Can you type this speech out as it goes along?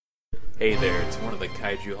Hey there, it's one of the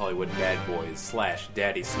Kaiju Hollywood bad boys /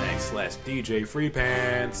 Daddy Snacks / DJ Free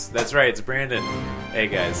Pants. That's right, it's Brandon. Hey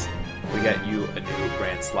guys, we got you a new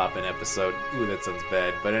Brand Sloppin' episode. Ooh, that sounds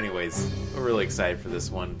bad. But anyways, we're really excited for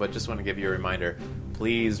this one. But just want to give you a reminder,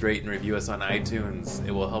 please rate and review us on iTunes.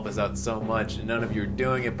 It will help us out so much. None of you are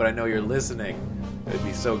doing it, but I know you're listening. It would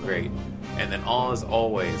be so great. And then as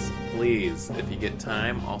always, please, if you get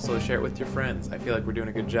time, also share it with your friends. I feel like we're doing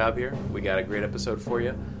a good job here. We got a great episode for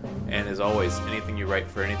you. And as always, anything you write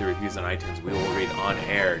for any of the reviews on iTunes, we will read on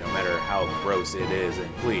air, no matter how gross it is.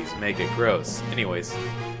 And please, make it gross. Anyways,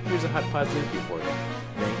 here's a hot pot Zuki for you.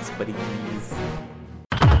 Thanks, buddies.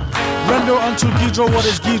 Render unto Ghidra what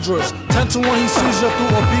is Ghidra's. 10 to 1 he sees you through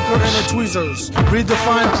a beaker and a tweezers. Read the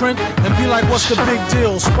fine print and be like, what's the big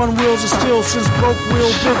deal? Spun wheels of steel since broke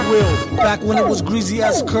wheel, big wheel. Back when it was greasy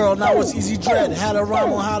as curl, now it's easy dread. Had a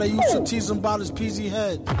rhyme on how they used to tease him about his peasy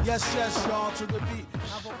head. Yes, y'all, to the beat.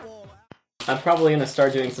 Have a ball. I'm probably going to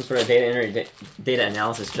start doing some sort of data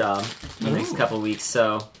analysis job in the next couple of weeks,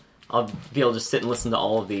 so I'll be able to just sit and listen to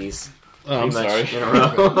all of these I'm sorry. in a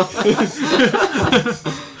row.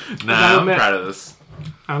 I'm proud of this.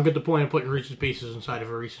 I don't get the point of putting Reese's Pieces inside of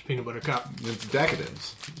a Reese's Peanut Butter Cup. It's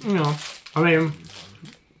decadence. You know, I mean,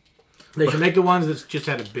 they should make the ones that just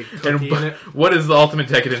had a big cookie in it. What is the ultimate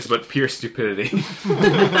decadence but pure stupidity?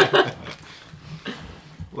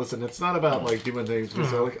 Listen, it's not about like doing things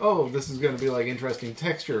because they're like, oh, this is going to be like interesting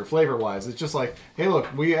texture, flavor-wise. It's just like, hey, look,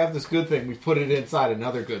 we have this good thing. We put it inside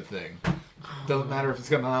another good thing. Doesn't matter if it's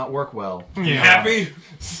going to not work well. You happy?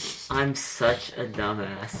 I'm such a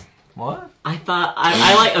dumbass. What? I thought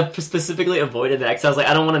I specifically avoided that because I was like,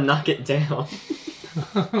 I don't want to knock it down.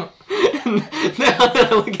 Now that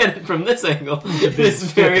I look at it from this angle, it's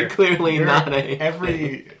very clearly not a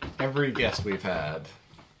every guest we've had.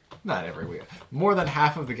 Not every week. More than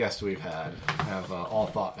half of the guests we've had have all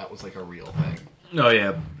thought that was like a real thing. Oh,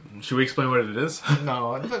 yeah. Should we explain what it is?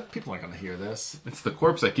 No, people aren't going to hear this. It's the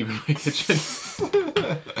corpse I keep in my kitchen.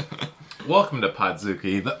 Welcome to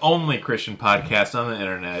Podzuki, the only Christian podcast on the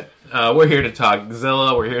internet. We're here to talk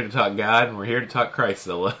Zilla, we're here to talk God, and we're here to talk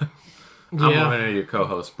Christzilla. I'm one of your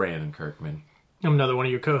co-hosts, Brandon Kirkman. I'm another one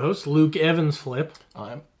of your co-hosts, Luke Evans Flip.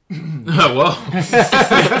 I'm... Oh, well.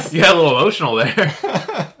 You got a little emotional there.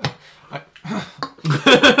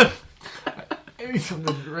 I need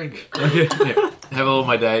something to drink. Okay, here, have a little of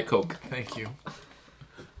my Diet Coke. Thank you.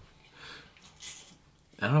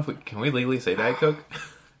 I don't know if can we legally say Diet Coke?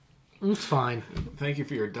 It's fine. Thank you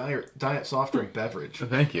for your diet soft drink beverage.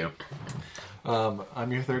 Thank you.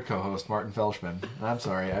 I'm your third co-host, Martin Felshman. And I'm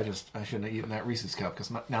sorry, I shouldn't have eaten that Reese's cup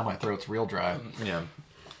because now my throat's real dry. Yeah.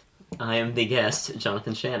 I am the guest,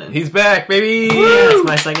 Jonathan Shannon. He's back, baby! Yeah, it's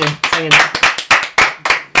my second.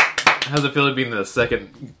 How's it feel to be in the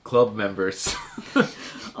second club members?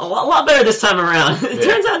 A lot better this time around. It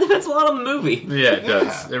turns out it depends a lot on the movie. Yeah, it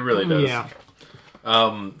does. It really does.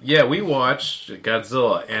 Yeah. We watched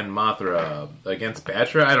Godzilla and Mothra against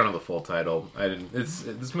Batra. I don't know the full title.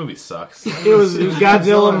 This movie sucks. It was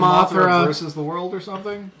Godzilla, Mothra versus the world or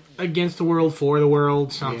something? against the world, for the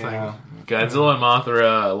world, something. Yeah. Godzilla and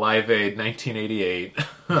Mothra, Live Aid, 1988.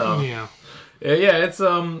 Yeah. Yeah, it's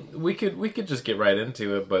we could just get right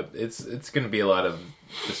into it, but it's going to be a lot of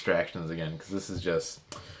distractions again because this is just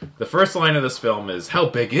the first line of this film is how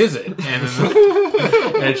big is it, and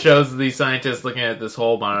it shows the scientists looking at this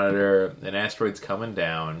whole monitor, an asteroid's coming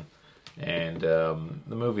down, and the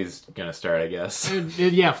movie's gonna start, I guess.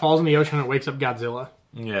 It falls in the ocean and it wakes up Godzilla.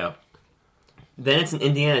 Yeah. Then it's an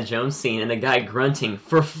Indiana Jones scene and a guy grunting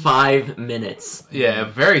for 5 minutes. Yeah,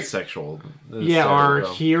 very sexual. Our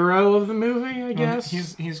hero of the movie, I guess.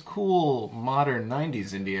 He's cool, modern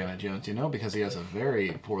 90s Indiana Jones, because he has a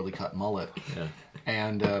very poorly cut mullet. Yeah.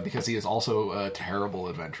 And because he is also a terrible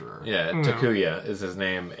adventurer. Yeah, Takuya is his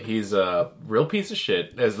name. He's a real piece of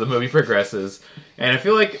shit as the movie progresses. And I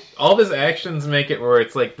feel like all of his actions make it where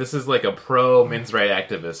it's like this is like a pro-men's right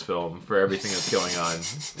activist film for everything that's going on.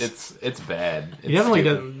 It's bad. It's He definitely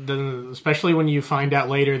stupid. doesn't, especially when you find out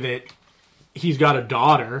later that he's got a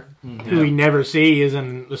daughter who he never sees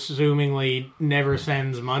and assumingly never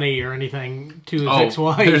sends money or anything to his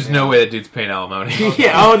ex-wife. There's no way that dude's paying alimony.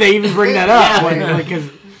 They even bring that up. Because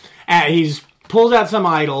he's pulls out some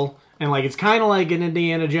idol, and it's kind of like an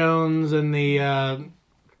Indiana Jones and the Ark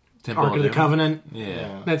of the Covenant.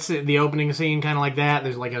 Yeah. That's the opening scene, kind of like that.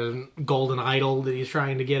 There's like a golden idol that he's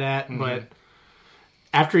trying to get at, but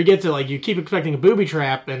after he gets it, you keep expecting a booby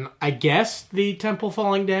trap, and I guess the temple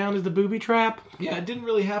falling down is the booby trap. Yeah, it didn't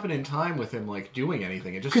really happen in time with him, doing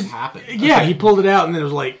anything. It just happened. Yeah, he pulled it out, and then it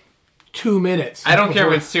was like, 2 minutes. I don't care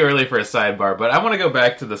if it's too early for a sidebar, but I want to go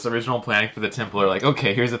back to this original planning for the temple. They're like,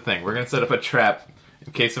 okay, here's the thing. We're going to set up a trap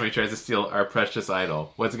in case somebody tries to steal our precious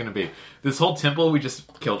idol. What's it going to be? This whole temple we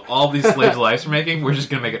just killed all these slaves' lives for making, we're just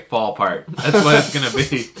going to make it fall apart. That's what it's going to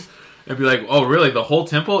be. And be like, oh, really? The whole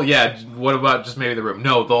temple? Yeah, what about just maybe the room?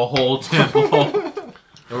 No, the whole temple.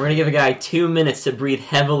 And we're going to give a guy 2 minutes to breathe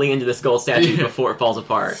heavily into this gold statue before it falls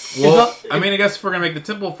apart. Well, I mean, I guess if we're going to make the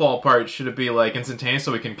temple fall apart, should it be, like, instantaneous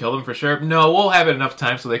so we can kill them for sure? No, we'll have enough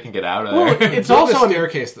time so they can get out of there. Well, it's Build also a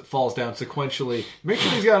staircase that falls down sequentially. Make sure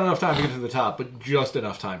he's got enough time to get to the top, but just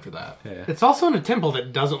enough time for that. It's also in a temple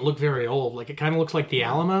that doesn't look very old. Like, it kind of looks like the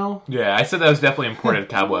Alamo. Yeah, I said that was definitely imported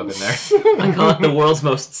cobweb in there. I call it the world's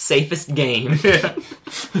most safest game. Yeah.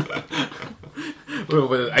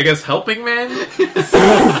 I guess helping man?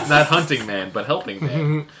 Not hunting man, but helping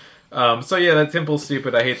man. So yeah, that temple's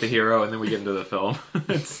stupid. I hate the hero, and then we get into the film.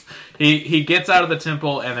 He gets out of the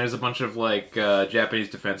temple, and there's a bunch of like Japanese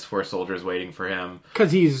Defense Force soldiers waiting for him.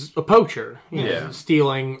 Because he's a poacher. You know, Yeah.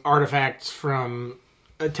 stealing artifacts from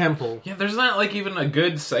a temple. Yeah, there's not like even a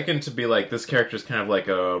good second to be like, this character's kind of like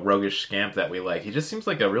a roguish scamp that we like. He just seems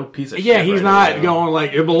like a real piece of shit. Yeah, he's right not away. going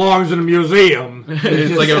like, it belongs in a museum.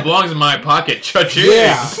 It's like, it belongs in my pocket, cha-ching!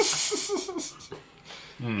 Yeah.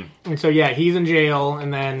 And so, yeah, he's in jail,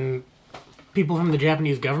 and then people from the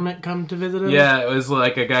Japanese government come to visit him. Yeah, it was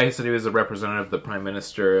like a guy who said he was a representative of the prime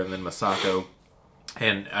minister, and then Masako.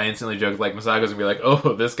 And I instantly joked, like, Masako's gonna be like,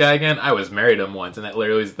 oh, this guy again? I was married him once, and that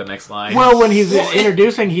literally is the next line. Well, when he's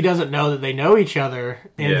introducing, he doesn't know that they know each other,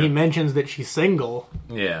 and Yeah. he mentions that she's single.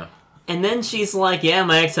 Yeah. And then she's like, yeah,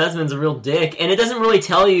 my ex-husband's a real dick. And it doesn't really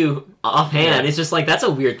tell you offhand. Yeah. It's just like, that's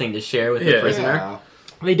a weird thing to share with Yeah. the prisoner. Yeah.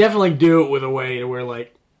 They definitely do it with a way to where,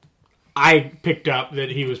 like, I picked up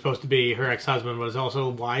that he was supposed to be her ex-husband, but it's also,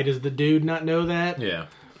 why does the dude not know that? Yeah.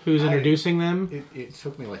 Who's introducing them? It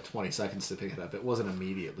took me like 20 seconds to pick it up. It wasn't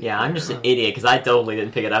immediately. Yeah, I'm clear. just an idiot because I totally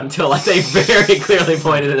didn't pick it up until like they very clearly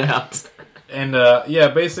pointed it out. And, yeah,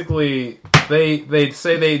 basically, they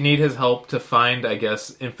say they need his help to find, I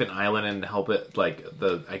guess, Infant Island and help it, like,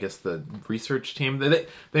 the research team.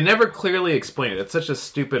 They never clearly explain it. It's such a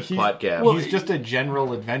stupid plot gap. He's just a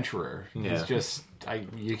general adventurer. Yeah. He's just...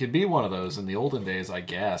 you could be one of those in the olden days, I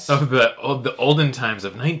guess. Of the olden times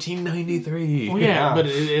of 1993. Well, yeah, Yeah. but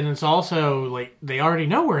it's also, like, they already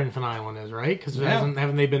know where Infant Island is, right? Because Yeah.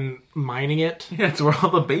 haven't they been mining it? Yeah, it's where all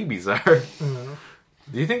the babies are.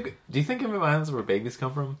 Do you think Infant Island's where babies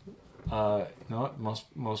come from? You know what?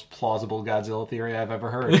 Most plausible Godzilla theory I've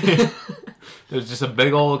ever heard. There's just a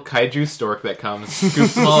big old kaiju stork that comes,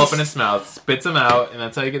 scoops them all up in its mouth, spits them out, and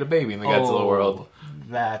that's how you get a baby in the Godzilla world.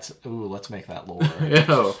 Let's make that lore.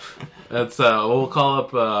 Yo, that's we'll call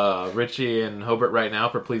up Richie and Hobart right now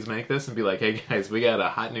for Please Make This and be like, hey guys, we got a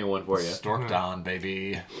hot new one for you. Stork Dawn,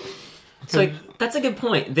 baby. So like, that's a good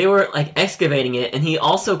point. They were like excavating it, and he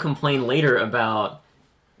also complained later about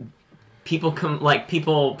people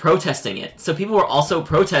protesting it. So people were also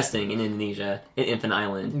protesting in Indonesia, in Infant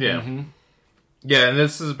Island. Yeah. Yeah, and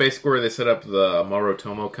this is basically where they set up the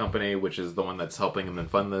Morotomo company, which is the one that's helping them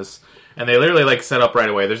fund this. And they literally, like, set up right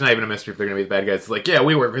away. There's not even a mystery if they're going to be the bad guys. It's like, yeah,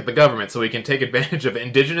 we work with the government so we can take advantage of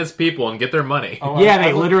indigenous people and get their money. Oh, Yeah, I they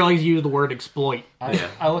looked- literally use the word exploit.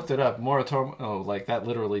 I looked it up. Moritomo, like that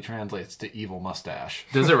literally translates to evil mustache.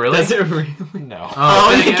 Does it really? Does it really? No.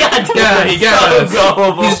 Oh, dang it. God damn, Yeah, he got so us.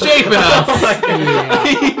 gullible. He's japing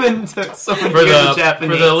us. He even took so many For years the of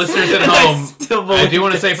Japanese. for the listeners at And I home, still I believe do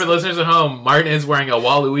want to say this. for the listeners at home, Martin is wearing a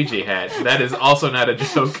Waluigi hat. That is also not a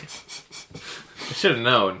joke. I should have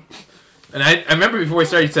known. And I remember before we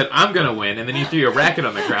started, you said, I'm going to win, and then you threw your racket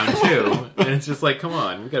on the ground, too. And it's just like, come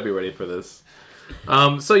on, we got to be ready for this.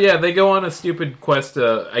 So, yeah, they go on a stupid quest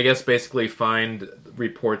to, I guess, basically find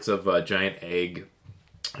reports of a giant egg.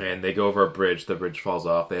 And they go over a bridge. The bridge falls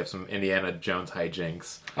off. They have some Indiana Jones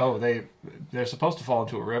hijinks. Oh, they're supposed to fall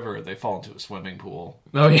into a river. They fall into a swimming pool.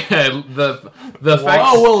 Oh, yeah, the effects...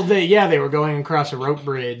 Oh, well, they were going across a rope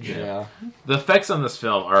bridge. Yeah. The effects on this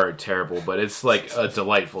film are terrible, but it's like a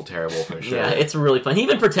delightful terrible for sure. Yeah, it's really fun. He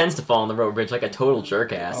even pretends to fall on the road bridge like a total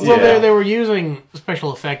jerk ass. Well, Yeah. they were using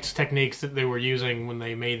special effects techniques that they were using when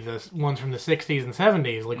they made the ones from the 60s and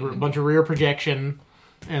 70s. Like, a bunch of rear projection,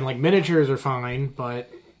 and, like, miniatures are fine, but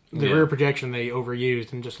the Yeah. rear projection they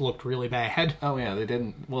overused and just looked really bad. Oh yeah, they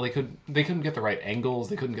didn't. Well, they couldn't get the right angles.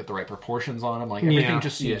 They couldn't get the right proportions on them. Like everything Yeah.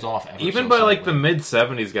 just seems off. Ever Even so by like the slightly.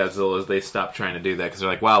 mid-70s Godzillas, they stopped trying to do that because they're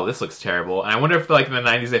like, wow, this looks terrible. And I wonder if like in the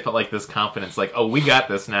 90s they felt like this confidence, like, oh, we got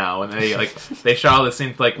this now. And they shot all this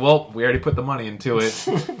scene like, well, we already put the money into it.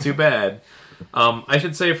 Too bad. I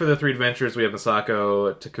should say for the three adventurers, we have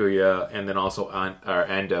Masako, Takuya, and then also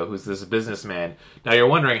Ando, who's this businessman. Now you're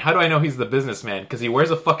wondering, how do I know he's the businessman? Because he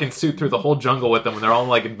wears a fucking suit through the whole jungle with them, and they're all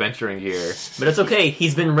like adventuring gear. But it's okay.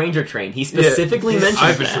 He's been ranger trained. He specifically mentioned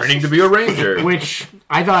I've been training to be a ranger. Which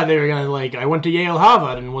I thought they were going to, like, I went to Yale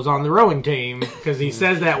Harvard and was on the rowing team, because he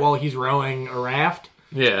says that while he's rowing a raft.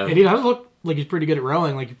 Yeah. And he does look like he's pretty good at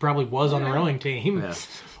rowing, like he probably was on the rowing team. Yeah.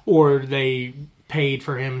 Or they paid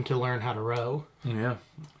for him to learn how to row. Yeah.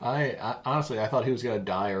 I honestly, I thought he was going to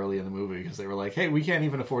die early in the movie because they were like, hey, we can't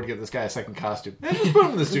even afford to get this guy a second costume. Just put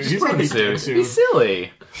him in the suit. He's going to be dead soon. He's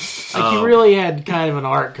silly. Like, he really had kind of an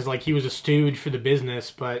arc, because, like, he was a stooge for the business,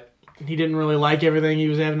 but he didn't really like everything he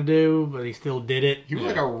was having to do, but he still did it. He was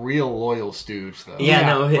like a real loyal stooge, though. Yeah,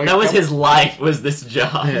 no, Like, that was his life, was this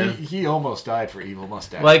job. He almost died for Evil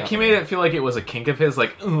Mustache. Like, he made it feel like it was a kink of his,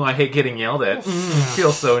 like, ooh, I hate getting yelled at.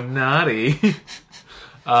 Feels so naughty.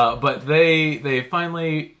 But they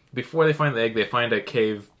finally, before they find the egg, they find a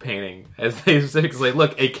cave painting. As they say,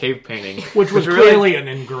 look, a cave painting. Which was really- clearly an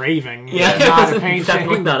engraving. Yeah, not it a was painting.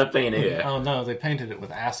 definitely not a painting. Yeah. Oh no, they painted it with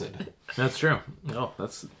acid. That's true. No,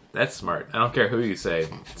 that's smart. I don't care who you say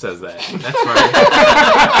says that. That's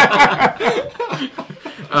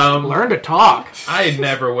smart. Learn to talk. I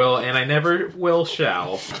never will, and I never will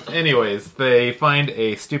shall. Anyways, they find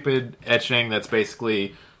a stupid etching that's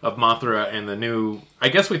basically of Mothra and the new... I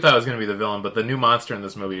guess we thought it was going to be the villain, but the new monster in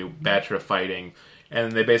this movie, Batra, fighting.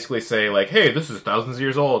 And they basically say, like, hey, this is thousands of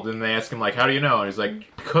years old. And they ask him, like, how do you know? And he's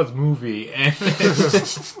like, because movie. And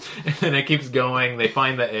then it keeps going. They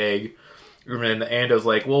find the egg. And then Ando's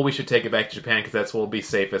like, well, we should take it back to Japan because that's where we'll be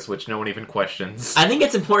safest, which no one even questions. I think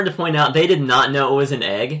it's important to point out they did not know it was an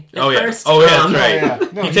egg at first. Oh, yeah, that's right. yeah.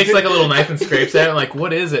 No, he he takes did- like a little knife and scrapes at it, like,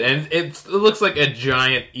 what is it? And it looks like a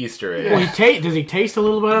giant Easter egg. Well, does he taste a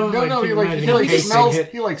little bit of it? No, keep imagining he tasting smells. it.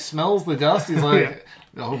 He like smells the dust. He's like,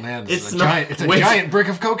 oh man, this is a It's giant. It's a Wait. giant brick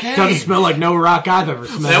of cocaine. Doesn't smell like no rock I've ever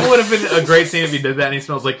smelled. That would have been a great scene if he did that and he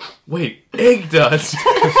smells like, wait, egg dust.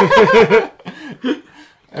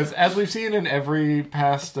 As we've seen in every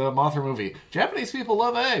past Mothra movie, Japanese people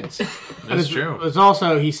love eggs. That's true. It's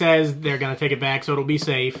also, he says they're going to take it back so it'll be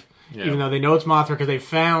safe, Yeah. even though they know it's Mothra, because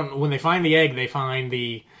when they find the egg, they find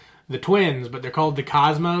the twins, but they're called the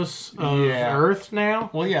Cosmos of Yeah. Earth now.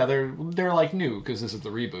 Well, yeah, they're like new because this is the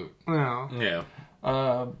reboot. Oh. Yeah.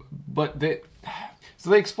 But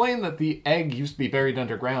they explain that the egg used to be buried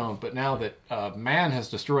underground, but now that man has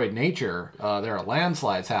destroyed nature, there are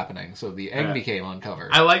landslides happening, so the egg Yeah. became uncovered.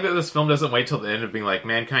 I like that this film doesn't wait till the end of being like,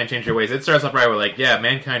 mankind changed your ways. It starts off right with like, yeah,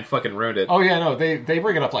 mankind fucking ruined it. Oh yeah, no, they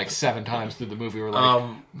bring it up like 7 times through the movie. We're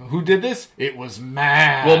like, who did this? It was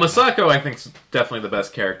man. Well, Masako, I think, is definitely the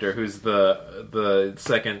best character, who's the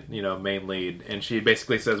second, main lead. And she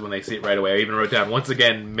basically says when they see it right away, I even wrote down, once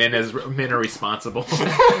again, men are responsible.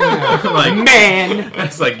 Like, Man!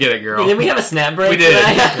 it's like, get it, girl. Did we have a snap break? We did.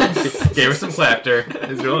 tonight? Gave her some laughter. It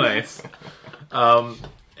was real nice.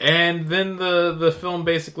 And then the film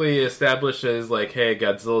basically establishes, like, hey,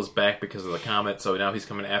 Godzilla's back because of the comet, so now he's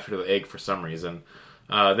coming after the egg for some reason.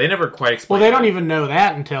 They never quite explain. Well, they don't even know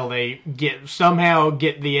that until they somehow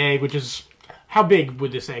get the egg, which is... How big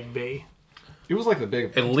would this egg be? it was like the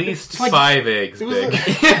big. At least like- 5 eggs It was big.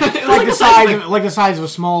 Like the size of a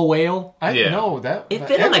small whale? I Yeah. know that. It that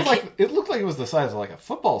fit on looked a like it looked like it was the size of like a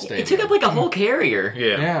football stadium. It took up like a whole carrier.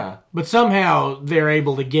 Yeah. Yeah. But somehow they're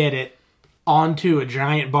able to get it onto a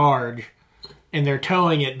giant barge, and they're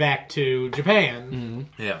towing it back to Japan.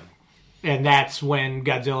 Yeah. And that's when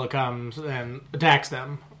Godzilla comes and attacks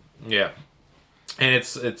them. Yeah. And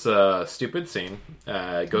it's a stupid scene.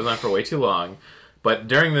 It goes on for way too long. But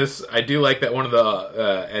during this, I do like that one of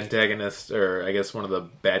the antagonists, or I guess one of the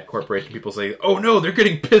bad corporation people say, "Oh no, they're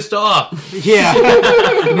getting pissed off." Yeah.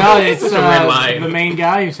 No, it's a weird line. the main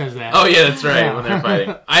guy who says that. Oh yeah, that's right. Yeah. When they're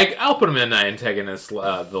fighting, I'll put him in antagonist the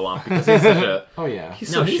lump because he's such a Oh yeah.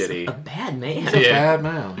 he's No, so he's shitty. a bad man. Yeah. Bad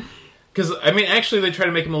man. Because I mean, actually, they try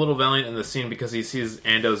to make him a little valiant in the scene because he sees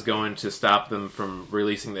Ando's going to stop them from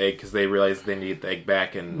releasing the egg because they realize they need the egg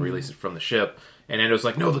back and release it from the ship. And Ando's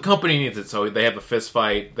like, "No, the company needs it." So they have a fist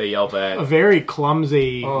fight. They yell A that. very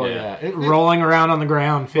clumsy, Oh Yeah. yeah. rolling around on the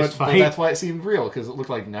ground fist But fight. that's why it seemed real because it looked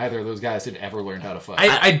like neither of those guys had ever learned how to fight.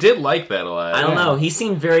 I did like that a lot. I don't Yeah. know. He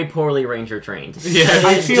seemed very poorly ranger trained. Yeah.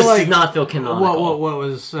 I It feel just like- did not feel canonical. What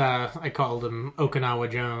was I called him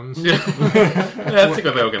Okinawa Jones? Let's stick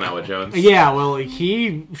with Okinawa Jones. Yeah, well,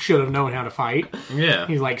 he should have known how to fight. Yeah.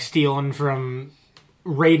 He's like stealing from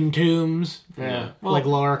raiding tombs, Yeah. like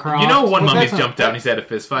Laura Croft. You know, one Well, mummy's that's not- jumped out and he's had to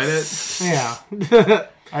fist fight it. Yeah.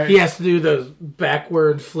 He has to do those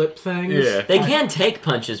backward flip things. Yeah. They can take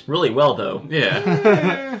punches really well, though.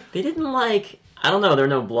 Yeah. They didn't like. I don't know. There's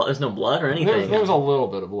no blood or anything. There was a little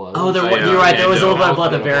bit of blood. Oh, yeah, you're right. There was a yeah, little bit no, of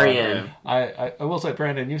blood at the very yeah. end. I will say,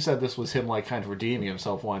 Brandon, you said this was him like kind of redeeming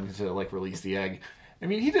himself, wanting to like release the egg. I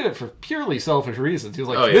mean, he did it for purely selfish reasons. He was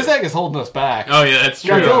like, Oh, yeah. "This egg is holding us back. Oh yeah, that's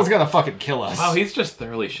true. Godzilla's gonna fucking kill us." Wow, he's just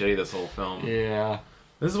thoroughly shitty this whole film. Yeah.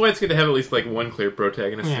 This is why it's good to have at least like one clear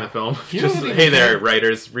protagonist in Yeah. the film. He Just doesn't even hey there, care.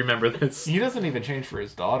 writers, remember this. He doesn't even change for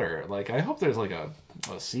his daughter. Like, I hope there's like a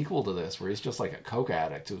sequel to this where he's just like a coke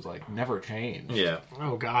addict who's like never changed. Yeah.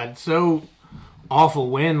 Oh God, so awful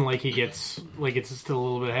when like he gets still a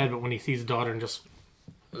little bit ahead, but when he sees his daughter and just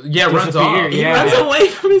Yeah, runs Disappear, off. He yeah. runs away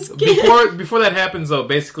from his kid. Before that happens, though,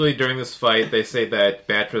 basically during this fight, they say that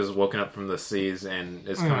Batra's woken up from the seas and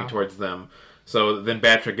is coming towards them. So then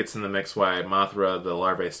Batra gets in the mix while Mothra, the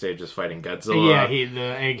larvae stage, is fighting Godzilla. the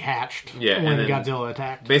egg hatched Yeah, and when then- Godzilla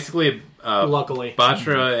attacked. Basically, Luckily.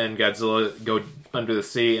 Batra and Godzilla go under the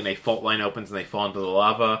sea, and a fault line opens, and they fall into the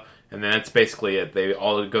lava. And then that's basically it. They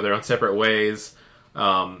all go their own separate ways.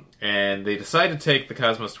 And they decide to take the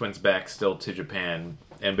Cosmos Twins back still to Japan.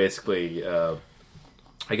 And basically,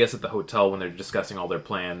 I guess at the hotel when they're discussing all their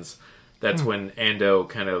plans, that's when Ando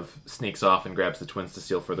kind of sneaks off and grabs the twins to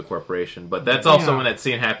steal for the corporation. But that's also Yeah. when that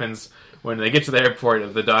scene happens, when they get to the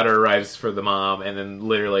airport, the daughter arrives for the mom, and then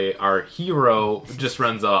literally our hero just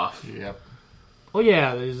runs off. Yep. Well,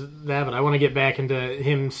 yeah, there's that, but I want to get back into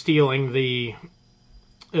him stealing the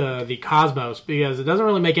Cosmos because it doesn't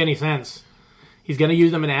really make any sense. He's going to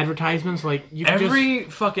use them in advertisements, like you can Every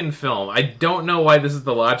fucking film, I don't know why this is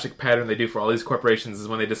the logic pattern they do for all these corporations, is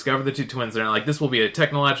when they discover the two twins, they're like, this will be a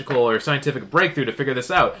technological or scientific breakthrough to figure this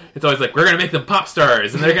out. It's always like, we're going to make them pop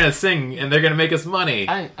stars, and they're going to sing, and they're going to make us money.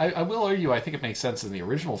 I will argue, I think it makes sense in the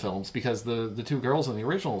original films because the two girls in the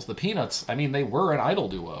originals, the Peanuts, I mean, they were an idol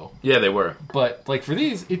duo. Yeah, they were. But like for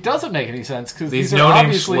these, it doesn't make any sense because These are no-name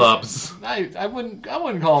obviously schlubs. I wouldn't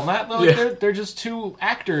call them that though. Yeah. They're just two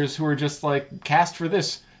actors who are just like cast for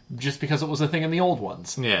this just because it was a thing in the old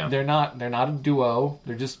ones. Yeah. they're not a duo.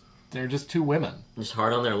 They're just two women. Just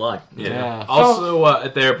hard on their luck. Yeah. Also,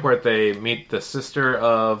 at the airport, they meet the sister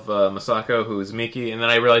of Masako, who's Miki, and then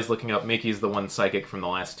I realized looking up, Miki's the one psychic from the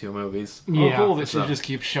last two movies. Oh, Yeah. cool that she So- just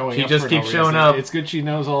keeps showing She up. just for no keeps showing reason. up. It's good she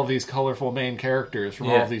knows all these colorful main characters from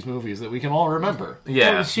all Yeah. of these movies that we can all remember.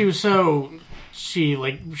 Yeah, she was she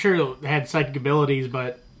sure had psychic abilities,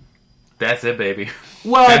 but that's it, baby.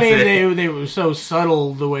 well, I That's mean it. they were so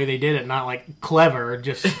subtle the way they did it, not like clever.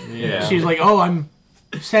 Just Yeah. she was like, oh, I'm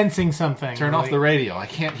sensing something. Turn off the radio. I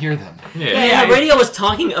can't hear them. Yeah, the radio was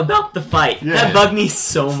talking about the fight. Yeah. That bugged me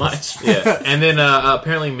so much. Yeah, and then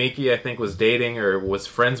apparently Miki, I think, was dating or was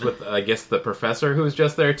friends with, I guess, the professor who was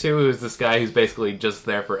just there too, who's this guy who's basically just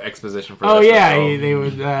there for exposition for the Oh rest of the yeah, film. they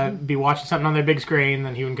would be watching something on their big screen,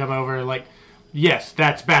 then he would come over like, yes,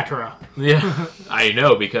 that's Batra. Yeah, I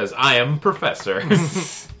know because I am professor.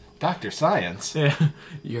 Dr. Science. Yeah,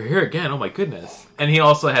 you're here again. Oh my goodness! And he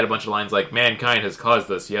also had a bunch of lines like, "Mankind has caused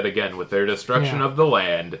this yet again with their destruction Yeah. of the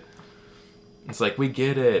land." It's like we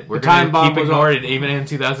get it. We're The time gonna bomb keep was ignoring it. Even in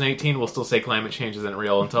 2018, we'll still say climate change isn't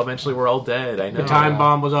real until eventually we're all dead. I know. The time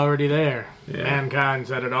bomb was already there. Yeah. Mankind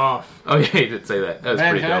set it off. Oh yeah, he did say that. That was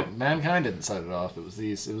pretty dope. Mankind didn't set it off. It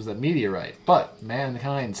was a meteorite. But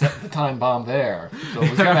mankind set the time bomb there, so it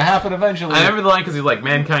was going to happen eventually. I remember the line because he's like,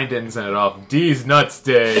 "Mankind didn't send it off. D's nuts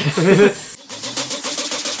did."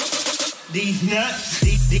 These nuts,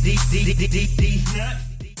 these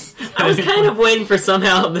nuts. I was kind of waiting for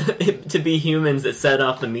somehow to be humans that set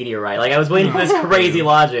off the meteorite. Like I was waiting for this crazy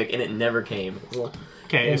logic, and it never came.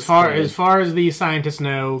 Okay, It's as far as the scientists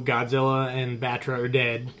know, Godzilla and Batra are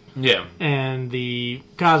dead, Yeah, and the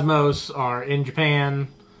Cosmos are in Japan,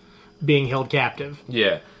 being held captive.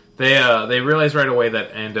 yeah. They realized right away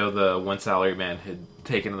that Ando, the one salary man, had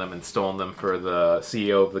taken them and stolen them for the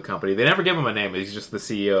CEO of the company. They never give him a name. He's just the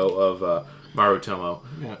CEO of Marutomo.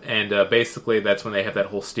 Yeah. And basically that's when they have that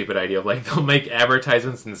whole stupid idea of like, they'll make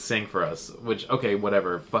advertisements and sing for us. Which, okay,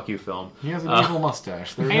 whatever. Fuck you, film. He has an evil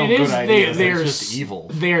mustache. There's no And it good is ideas. they're It's just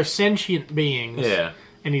evil. They're sentient beings. Yeah.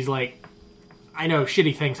 And he's like, I know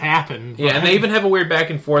shitty things happen. Yeah, but- and they even have a weird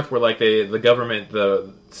back and forth where like the government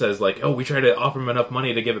says like, oh, we try to offer them enough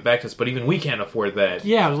money to give it back to us, but even we can't afford that.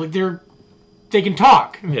 yeah, I was like they're they can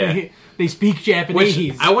talk. Yeah. They speak Japanese.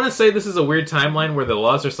 Which, I want to say this is a weird timeline where the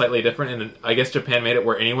laws are slightly different, and I guess Japan made it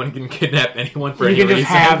where anyone can kidnap anyone for you any can reason.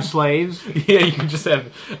 just have slaves. Yeah, you can just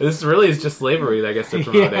have... This really is just slavery, I guess, they're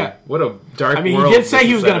promoting. Yeah. What a dark I mean, world he did say this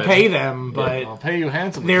he was is going to set in. pay them, but I'll pay you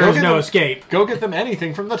handsomely. there Go is get no them- escape. Go get them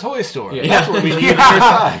anything from the toy store. Yeah. That's what we need in Yeah. your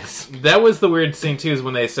size. That was the weird scene, too, is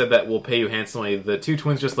when they said that we'll pay you handsomely, the two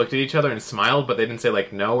twins just looked at each other and smiled, but they didn't say,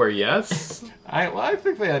 like, no or yes. I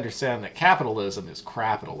think they understand that capitalism is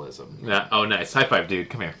crapitalism. Nah, oh, nice. High five, dude.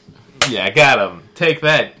 Come here. Yeah, got him. Take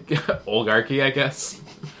that, oligarchy, I guess.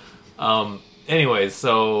 Anyways,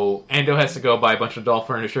 so Ando has to go buy a bunch of doll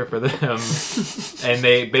furniture for them, and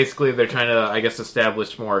they're trying to, I guess,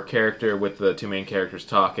 establish more character with the two main characters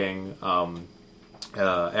talking.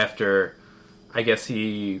 After, I guess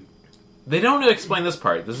they don't explain this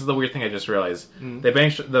part. This is the weird thing I just realized.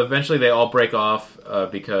 Eventually they all break off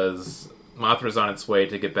because Mothra's on its way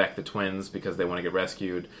to get back the twins because they want to get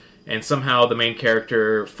rescued. And somehow the main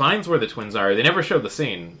character finds where the twins are. They never showed the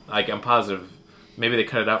scene. Like, I'm positive. Maybe they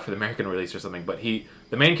cut it out for the American release or something. But the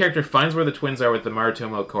main character finds where the twins are with the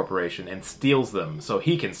Maritomo Corporation and steals them so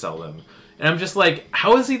he can sell them. And I'm just like,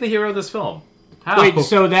 how is he the hero of this film? How? Wait,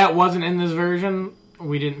 so that wasn't in this version?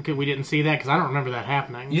 We didn't see that because I don't remember that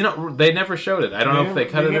happening. You know, they never showed it. I don't know if they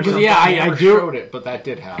cut it or something. Yeah, They I never do. showed it, but that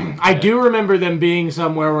did happen. I do remember them being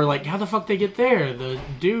somewhere where, like, how the fuck they get there?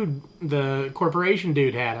 The corporation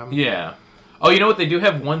dude had them. Yeah. Oh, you know what? They do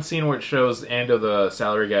have one scene where it shows Ando, the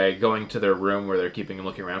salary guy, going to their room where they're keeping him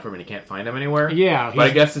looking around for him and he can't find him anywhere. Yeah, But I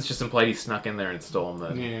guess it's just implied he snuck in there and stole him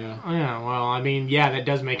then. Yeah. Yeah, well, I mean, yeah, that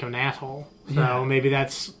does make him an asshole. So maybe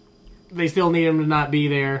they still need him to not be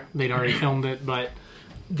there. They'd already filmed it, but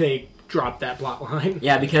they dropped that plot line.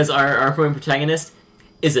 Yeah, because our main protagonist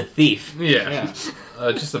is a thief. Yeah.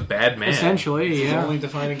 Just a bad man. Essentially, His yeah. only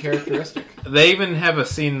defining characteristic. They even have a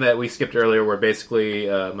scene that we skipped earlier where basically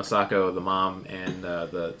Masako, the mom, and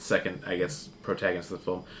the second, I guess, protagonist of the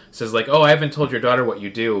film, says, like, oh, I haven't told your daughter what you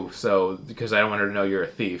do, so because I don't want her to know you're a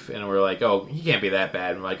thief. And we're like, oh, he can't be that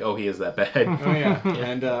bad. And we're like, oh, he is that bad. Oh, yeah.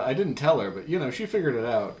 And I didn't tell her, but, she figured it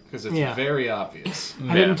out because it's Yeah. very obvious.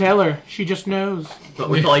 I didn't tell her. She just knows. But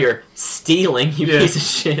with all your stealing, you Yeah. piece of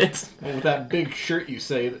shit. And with that big shirt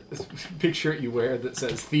you wear that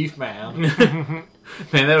says Thief Man.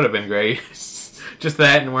 Man, that would have been great. Just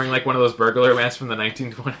that and wearing like one of those burglar masks from the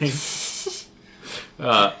 1920s.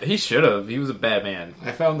 He should have. He was a bad man.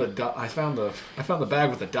 I found the bag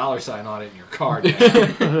with the dollar sign on it in your car,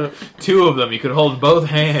 Dad. Two of them. You could hold both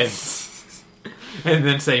hands and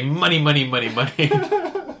then say money, money, money, money.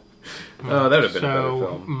 Oh, that would have been a better So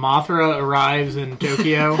film. Mothra arrives in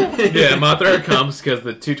Tokyo. Yeah, Mothra comes because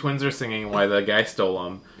the two twins are singing why the guy stole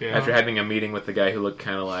them. Yeah. After having a meeting with the guy who looked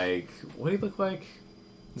kind of like... What did he look like?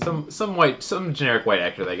 Some generic white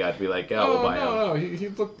actor they got to be like, oh, we'll buy him.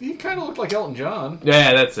 No. He kind of looked like Elton John.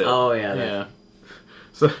 Yeah, that's it. Oh, yeah, Yeah.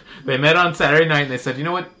 So they met on Saturday night and they said, you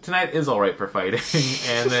know what, tonight is alright for fighting.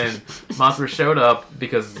 And then Mothra showed up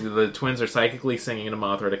because the twins are psychically singing to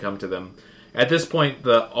Mothra to come to them. At this point,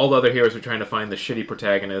 all the other heroes are trying to find the shitty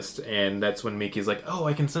protagonist, and that's when Miki's like, oh,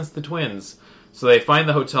 I can sense the twins. So they find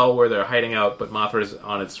the hotel where they're hiding out, but Mothra's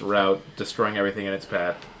on its route, destroying everything in its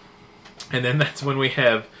path. And then that's when we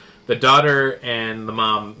have the daughter and the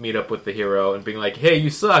mom meet up with the hero and being like, hey, you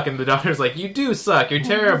suck. And the daughter's like, you do suck. You're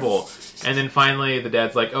terrible. And then finally the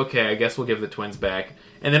dad's like, okay, I guess we'll give the twins back.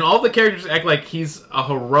 And then all the characters act like he's a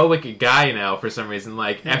heroic guy now for some reason.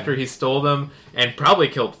 Like, after he stole them and probably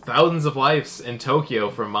killed thousands of lives in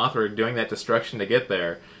Tokyo from Mothra doing that destruction to get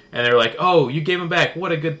there. And they're like, oh, you gave him back.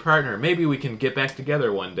 What a good partner. Maybe we can get back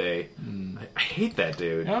together one day. I hate that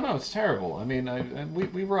dude. No, it's terrible. I mean,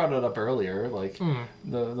 we brought it up earlier. Like,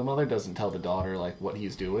 the mother doesn't tell the daughter, like, what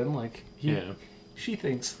he's doing. Like, she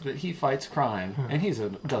thinks that he fights crime, and he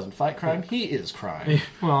doesn't fight crime. He is crime.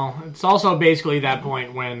 Well, it's also basically that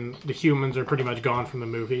point when the humans are pretty much gone from the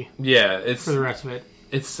movie Yeah, it's for the rest of it.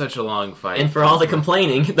 it's such a long fight. And for all the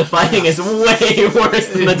complaining, the fighting is way worse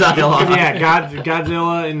than the dialogue. Yeah,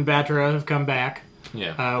 Godzilla and Batra have come back.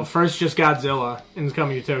 Yeah. First, just Godzilla is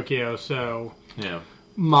coming to Tokyo, so Yeah.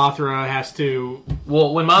 Mothra has to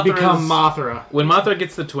Well, when Mothra become Mothra. When Mothra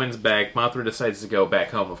gets the twins back, Mothra decides to go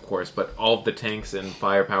back home, of course, but all of the tanks and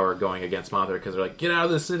firepower are going against Mothra because they're like, get out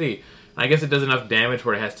of the city. And I guess it does enough damage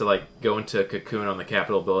where it has to like go into a cocoon on the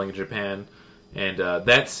Capitol building in Japan. And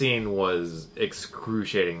that scene was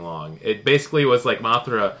excruciating long. It basically was like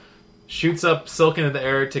Mothra shoots up Silk into the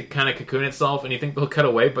air to kind of cocoon itself, and you think they'll cut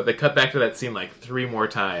away, but they cut back to that scene like 3 more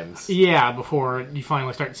times. Yeah, before you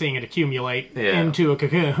finally start seeing it accumulate Yeah. into a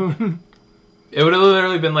cocoon. It would have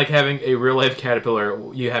literally been like having a real life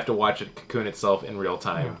caterpillar. You have to watch it cocoon itself in real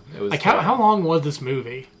time. It was Like, how long was this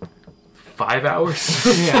movie? 5 hours.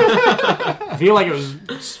 Yeah. I feel like it was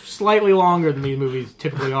slightly longer than these movies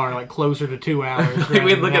typically are, like closer to 2 hours. Like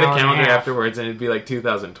we'd rather look than at a an hour and calendar half. afterwards, and it'd be like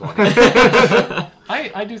 2020.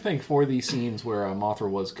 I do think for these scenes where Mothra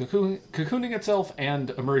was cocooning itself and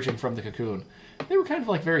emerging from the cocoon, they were kind of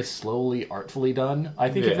like very slowly, artfully done. I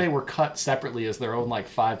think Yeah. if they were cut separately as their own like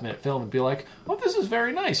 5-minute film, it'd be like, oh, this is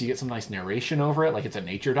very nice. You get some nice narration over it, like it's a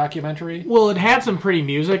nature documentary. Well, it had some pretty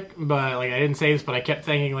music, but like I didn't say this, but I kept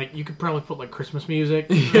thinking like you could probably put like Christmas music.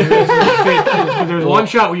 There's one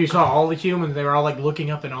shot where you saw all the humans; they were all like looking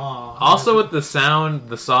up in awe. Also, with the sound,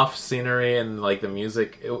 the soft scenery, and like the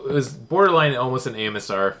music, it was borderline almost an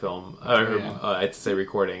AMSR film, or Yeah. I'd say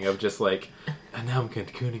recording of just like, and now I'm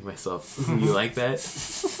cocooning myself. Ooh, you like that?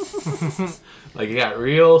 Like it got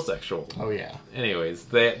real sexual. Oh yeah. Anyways,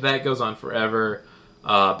 that goes on forever.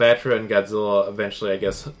 Batra and Godzilla eventually, I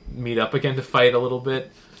guess, meet up again to fight a little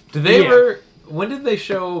bit. Did they Yeah. ever? When did they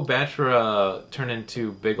show Batra turn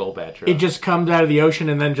into big ol' Batra? It just comes out of the ocean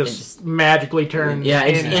and then just magically turns. Yeah,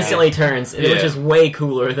 it just into- instantly turns. It Yeah. was just way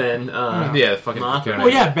cooler than yeah, fucking Mothra. cocoon. Well,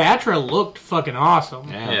 yeah, Batra looked fucking awesome.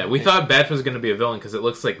 Yeah, we thought Batch was going to be a villain because it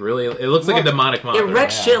looks like a demonic monster. It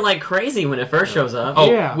wrecks shit like crazy when it first shows up. Oh,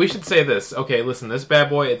 Yeah. we should say this. Okay, listen, this bad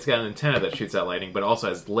boy, it's got an antenna that shoots out lightning, but also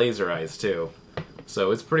has laser eyes too.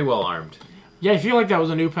 So it's pretty well armed. Yeah, I feel like that was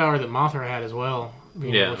a new power that Mothra had as well,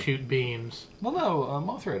 being Yeah. able to shoot beams. Well, no,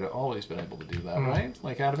 Mothra had always been able to do that, right?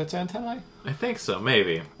 Like out of its antennae. I think so,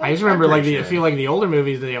 maybe. I just remember, like, pretty I sure. feel like the older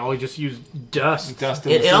movies, they always just use dust. Dust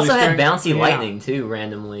in It the also silly had string. bouncy Yeah. lightning too,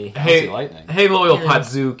 randomly. Hey, lightning. hey, loyal Yeah. Pod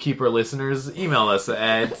Zookeeper listeners, email us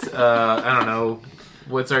at I don't know,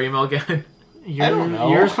 what's our email again? You're, I don't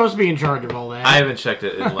know. You're supposed to be in charge of all that. I haven't checked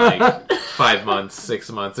it in like 5 months,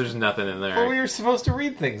 6 months. There's nothing in But we there. were supposed to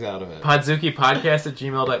read things out of it.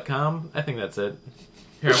 PodzukiPodcast@gmail.com. I think that's it.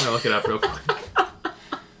 Here, I'm gonna look it up real quick.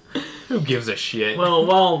 Who gives a shit? Well,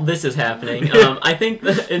 while this is happening, I think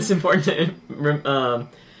that it's important to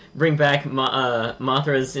bring back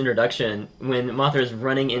Mothra's introduction. When Mothra's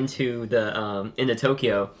running into into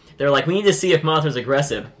Tokyo, they're like, "We need to see if Mothra's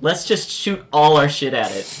aggressive. Let's just shoot all our shit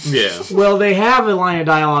at it." Yeah. Well, they have a line of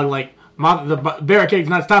dialogue like, the barricade's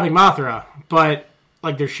not stopping Mothra, but,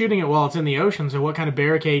 like, they're shooting it while it's in the ocean, so what kind of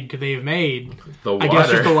barricade could they have made? The water. I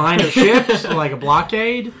guess just a line of ships, like a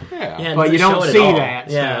blockade? Yeah, Yeah, it But you doesn't don't show it at see all. that,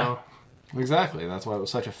 Yeah. so... exactly. That's why it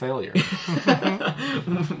was such a failure.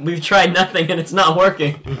 We've tried nothing and it's not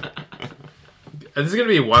working. This is gonna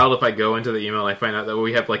be wild if I go into the email and I find out that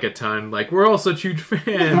we have like a ton. Like we're all such huge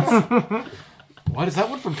fans. What is that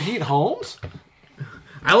one from Pete Holmes?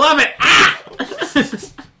 I love it. Ah!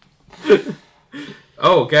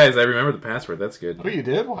 Oh, guys, I remember the password. That's good. Oh, you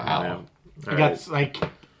did? Wow. Yeah. I All got, right. like...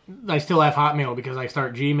 I still have Hotmail because I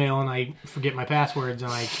start Gmail and I forget my passwords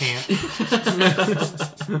and I can't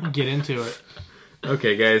get into it.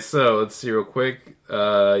 Okay, guys. So let's see real quick.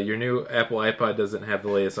 Your new Apple iPod doesn't have the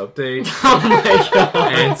latest update. Oh my god.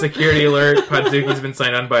 And security alert: Podzuki's been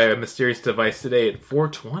signed on by a mysterious device today at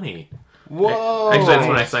 4:20. Whoa. Actually, that's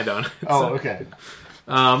when I signed on. Oh, okay.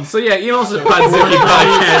 So yeah, email us at Podzuki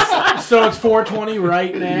Podcast. So it's 4:20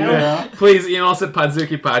 right now? Yeah. Please email us at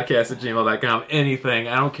podzukipodcast@gmail.com. Anything.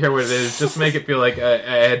 I don't care what it is. Just make it feel like I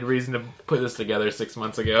had reason to put this together 6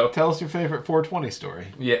 months ago. Tell us your favorite 420 story.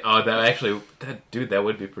 Yeah, that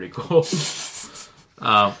would be pretty cool. So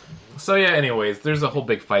yeah, anyways, there's a whole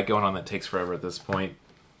big fight going on that takes forever at this point.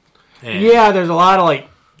 And Yeah, there's a lot of, like...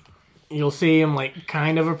 You'll see them, like,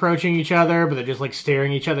 kind of approaching each other, but they're just, like,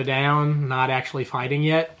 staring each other down, not actually fighting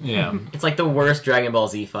yet. Yeah. It's like the worst Dragon Ball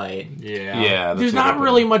Z fight. Yeah. Yeah. that's There's what not it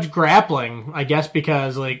really is. much grappling, I guess,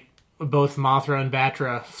 because, like, both Mothra and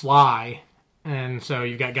Batra fly, and so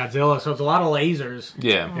you've got Godzilla, so it's a lot of lasers.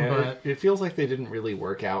 Yeah. Yeah, But- it feels like they didn't really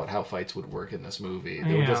work out how fights would work in this movie.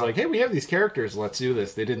 They were just Yeah. like, hey, we have these characters, let's do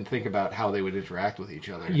this. They didn't think about how they would interact with each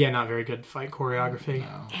other. Yeah, not very good fight choreography.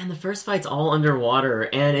 And the first fight's all underwater,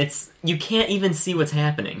 and you can't even see what's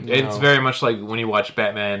happening. It's very much like when you watch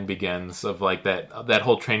Batman Begins, of like that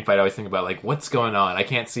whole train fight. I always think about like what's going on. I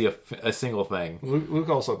can't see a single thing. Luke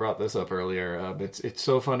also brought this up earlier. It's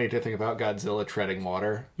so funny to think about Godzilla treading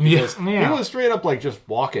water. Yeah. Because Yeah. he was straight up like just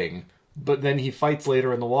walking, but then he fights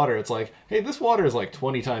later in the water. It's like, hey, this water is like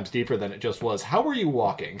 20 times deeper than it just was. How were you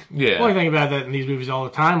walking? Yeah. Well, I think about that in these movies all the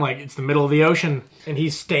time. Like, it's the middle of the ocean, and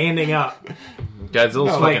he's standing up. Godzilla's No,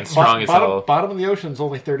 fucking like, strong as hell. bottom of the ocean's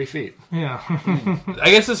only 30 feet. Yeah.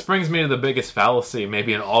 I guess this brings me to the biggest fallacy,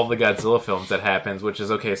 maybe in all of the Godzilla films that happens, which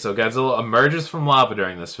is, okay, so Godzilla emerges from lava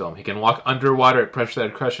during this film. He can walk underwater at pressure that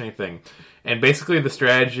would crush anything. And basically the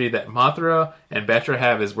strategy that Mothra and Batra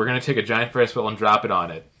have is we're going to take a giant Ferris wheel and drop it on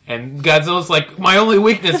it. And Godzilla's like, my only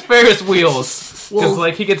weakness, Ferris wheels. Because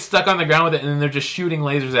like he gets stuck on the ground with it, and then they're just shooting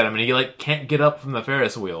lasers at him, and he like can't get up from the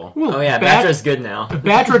Ferris wheel. Oh yeah, Batra's good now.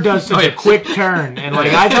 Batra does such a quick turn, and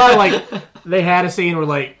like I thought, like they had a scene where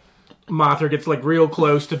like Mothra gets like real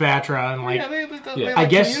close to Batra, and like They I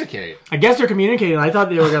guess communicate. I guess they're communicating. I thought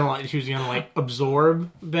they were gonna like she was gonna like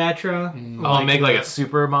absorb Batra. Oh, make like a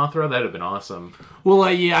super Mothra? That'd have been awesome.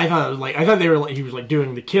 Well, yeah, I thought they were like, he was like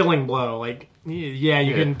doing the killing blow. Like, yeah,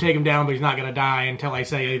 you can take him down, but he's not gonna die until I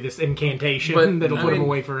say this incantation But, that'll I put him mean,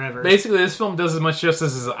 away forever. Basically, this film does as much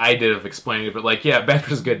justice as I did of explaining it, but like, yeah,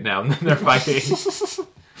 Batra's good now, and then they're fighting.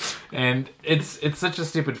 And it's such a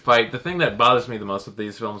stupid fight. The thing that bothers me the most with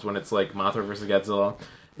these films when it's like Mothra versus Godzilla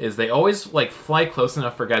is they always like fly close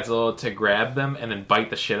enough for Godzilla to grab them and then bite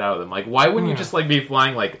the shit out of them. Like, why wouldn't you just like be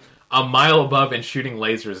flying like a mile above and shooting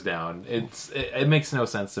lasers down? It makes no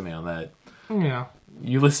sense to me on that. yeah.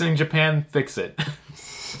 You listening, Japan? Fix it.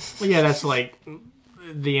 Well, yeah, that's like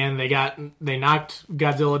the end. They knocked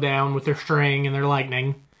Godzilla down with their string and their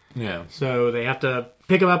lightning. Yeah. So they have to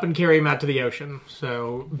pick him up and carry him out to the ocean.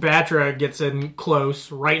 So Batra gets in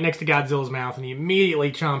close, right next to Godzilla's mouth, and he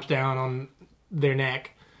immediately chomps down on their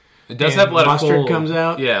neck. It does And have a lot of mustard cool... comes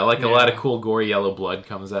out? Yeah, like a Yeah. lot of cool gory yellow blood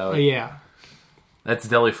comes out. Yeah. That's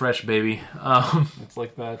deli fresh, baby. It's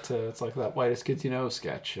like that. It's like that Whitest Kids You Know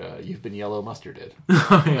sketch. You've been yellow mustarded.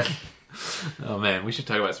 Oh man, we should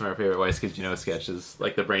talk about some of our favorite White Kids You Know sketches,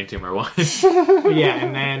 like the brain tumor one. Yeah,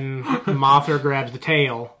 and then Mothra grabs the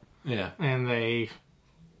tail, Yeah. and they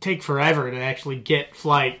take forever to actually get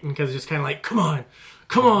flight, because it's just kind of like,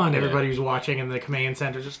 come on, everybody who's watching in the command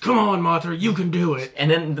center, just, come on, Mothra, you can do it.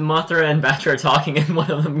 And then the Mothra and Batra are talking, and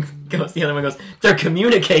one of them goes, the other one goes, they're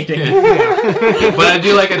communicating. But I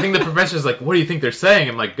think the professor's like, what do you think they're saying?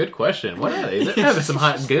 I'm like, good question. What are they? They're having some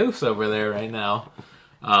hot goofs over there right now.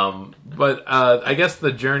 But I guess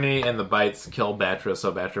the journey and the bites kill Batra,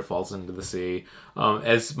 so Batra falls into the sea.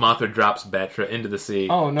 As Mothra drops Batra into the sea.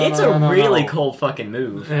 Oh no! It's a really cold fucking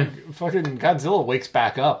move. Fucking Godzilla wakes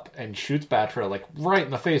back up and shoots Batra like right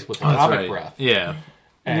in the face with That's atomic right. breath. Yeah.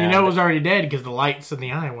 And you know it was already dead because the lights in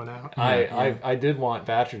the eye went out. I did want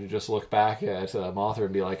Batra to just look back at Mothra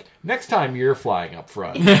and be like, next time you're flying up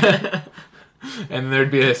front. And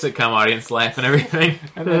there'd be a sitcom audience laugh and everything.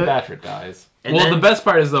 And then Batra dies. And well, then- the best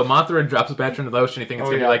part is, though, Mothra drops Batra into the ocean. You think it's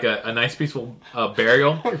Oh, going to yeah. be like a nice, peaceful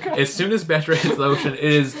burial. As soon as Batra hits the ocean, it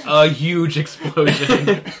is a huge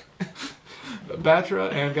explosion.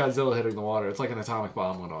 Batra and Godzilla hitting the water. It's like an atomic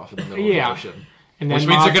bomb went off in the middle of Yeah. the ocean. And then Which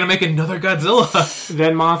means they're going to make another Godzilla.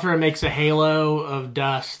 Then Mothra makes a halo of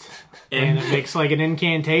dust, and it makes like an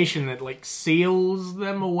incantation that like seals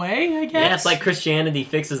them away, I guess. Yeah, it's like Christianity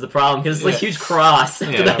fixes the problem, because it's like a huge cross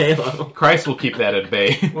after Yeah. the halo. Christ will keep that at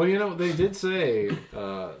bay. Well, you know, they did say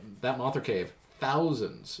that Mothra cave,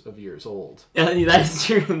 thousands of years old. That is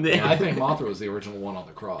true. And I think Mothra was the original one on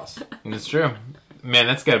the cross. It's true. Man,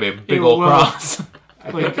 that's got to be a big Yeah, old well- cross.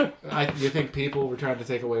 You think people were trying to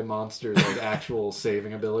take away monsters' like actual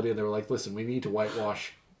saving ability, and they were like, "Listen, we need to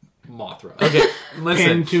whitewash Mothra." Okay, listen.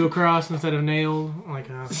 Pinned to a cross instead of nailed, like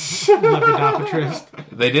a lepidopterist.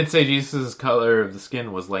 They did say Jesus' color of the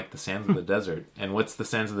skin was like the sands of the desert. And what's the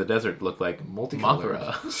sands of the desert look like? Multicolored.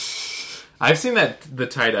 Mothra. I've seen the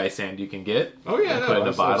tie-dye sand you can get. Oh yeah, and no, put in a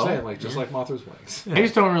that's what I'm bottle. saying, like just like Mothra's wings. I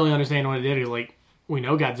just don't really understand what it did. Like, we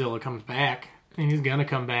know Godzilla comes back, and he's gonna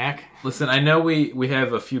come back. Listen, I know we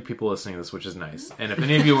have a few people listening to this, which is nice. And if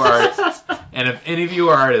any of you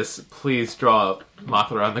are artists, please draw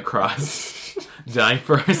Mothra on the cross, dying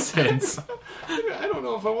for her sins. I don't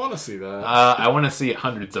know if I want to see that. I want to see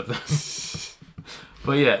hundreds of them.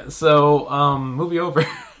 But yeah, so movie over.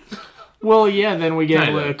 Well, yeah, then we get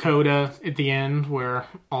Kinda. a coda at the end where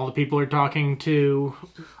all the people are talking to.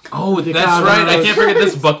 Oh, The that's Cosmos. right. I can't forget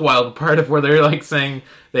this Buckwild part of where they're like saying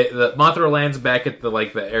the Mothra lands back at the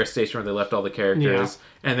air station where they left all the characters,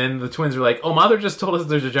 and then the twins are like, "Oh, Mothra just told us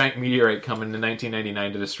there's a giant meteorite coming in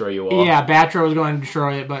 1999 to destroy you all." Yeah, Batra was going to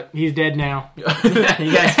destroy it, but he's dead now. You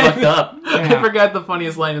guys fucked up. I forgot the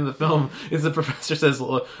funniest line in the film is the professor says,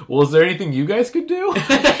 "Well, is there anything you guys could do?"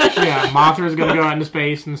 Yeah, Mothra's going to go out into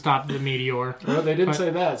space and stop the meteor. Well, they didn't say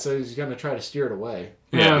that, so he's going to try to steer it away.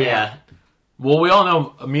 Yeah. Yeah. Well, we all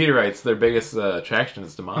know meteorites, their biggest attraction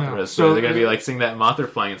is to Mothra, Yeah. so So- they're going to be like seeing that Mothra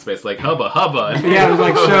flying in space, like, hubba, hubba. Yeah, it was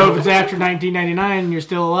like, so if it's after 1999 and you're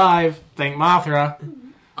still alive, thank Mothra.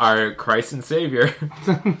 Our Christ and Savior.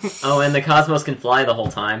 Oh, and the Cosmos can fly the whole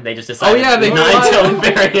time. They just decided yeah, they not fly. until the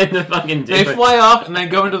very end to fucking do They it. fly off and then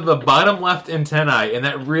go into the bottom left antennae, and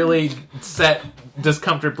that really sat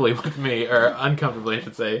discomfortably with me, or uncomfortably, I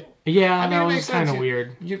should say. Yeah, I mean, that it was makes kind of sense.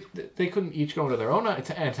 weird. They couldn't each go into their own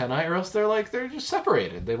antennae, or else they're just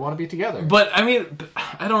separated. They want to be together. But I mean,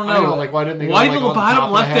 I don't know. I know, like, why didn't they go, Why like, the on the bottom top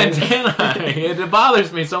of left the head? antennae? It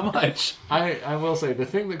bothers me so much. I will say the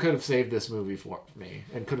thing that could have saved this movie for me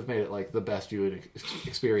and could have made it like the best you would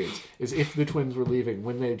experience is if the twins were leaving,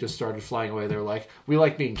 when they just started flying away, they were like, "We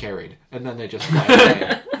like being carried," and then they just fly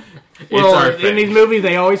away. Well, our in thing. these movies,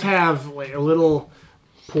 they always have like a little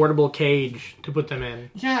portable cage to put them in.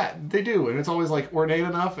 Yeah, they do, and it's always like ornate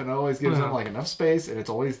enough, and it always gives them like enough space, and it's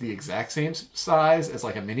always the exact same size as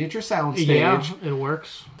like a miniature soundstage. Yeah, it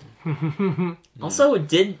works. Also,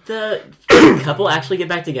 did the couple actually get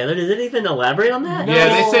back together? Did it even elaborate on that? Yeah,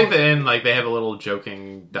 they say at the end, like, they have a little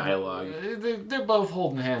joking dialogue. They're both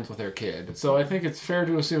holding hands with their kid, so I think it's fair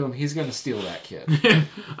to assume he's going to steal that kid.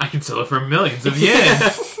 I can sell it for millions of yen.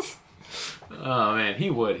 Oh, man,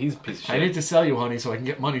 he would. He's a piece of I shit. need to sell you, honey, so I can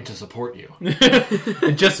get money to support you.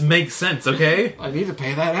 It just makes sense, okay? I need to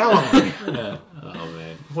pay that alimony. Yeah. Oh,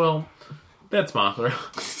 man. Well, that's Mothra.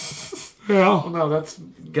 Oh, no, that's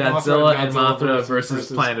Godzilla and Mothra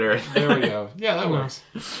versus Planet Earth. There we go. Yeah, that works.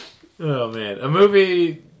 Oh, man. A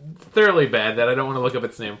movie thoroughly bad that I don't want to look up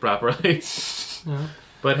its name properly.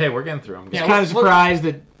 But hey, we're getting through them. Yeah, Kind of surprised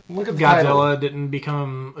that Look at the Godzilla title. didn't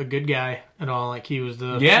become a good guy at all. Like he was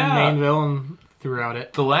the Yeah. main villain throughout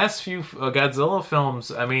it. The last few Godzilla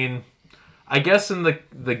films, I mean, I guess in the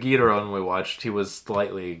Ghidorah one we watched, he was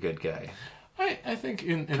slightly a good guy. I think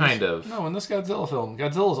in Kind this, of. No, in this Godzilla film,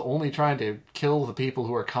 Godzilla's only trying to kill the people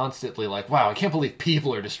who are constantly like, wow, I can't believe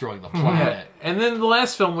people are destroying the planet. And then the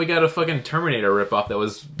last film, we got a fucking Terminator ripoff that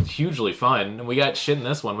was hugely fun. And we got shit in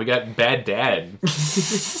this one. We got Bad Dad.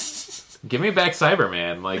 Give me back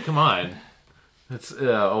Cyberman. Like, come on. It's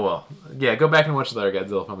oh well. Yeah, go back and watch the other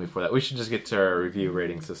Godzilla film before that. We should just get to our review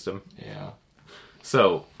rating system. Yeah.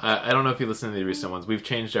 So, I don't know if you listened to the recent ones. We've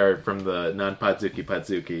changed our from the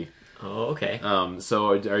non-Podzuki. Oh, okay. So,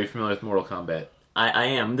 are you familiar with Mortal Kombat? I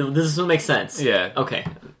am. This will make sense. Yeah. Okay.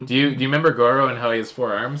 Do you remember Goro and how he has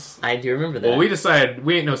 4 arms? I do remember that. Well, we decided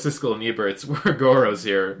we ain't no Siskel and Eberts. We're Goros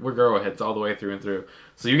here. We're Goro heads all the way through and through.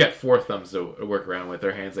 So you got 4 thumbs to work around with.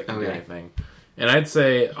 Their hands that can do Okay. anything. And I'd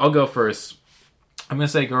say, I'll go first. I'm going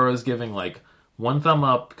to say Goro's giving like 1 thumb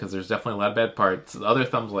up because there's definitely a lot of bad parts. The other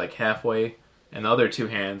thumb's like halfway. And the other 2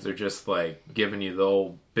 hands are just like giving you the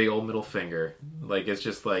old big old middle finger. Like it's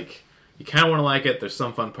just like, you kind of want to like it. There's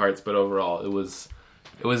some fun parts, but overall it was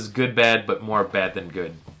good, bad, but more bad than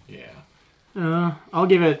good. Yeah. I'll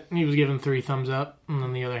give it. He was given 3 thumbs up, and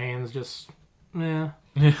then the other hand's just, It's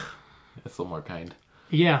a little more kind.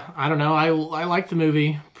 yeah. I don't know. I liked the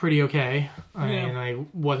movie pretty okay. And I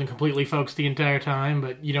wasn't completely focused the entire time,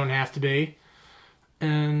 but you don't have to be.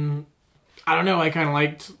 And I don't know. I kind of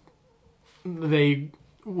liked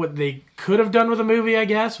what they could have done with the movie, I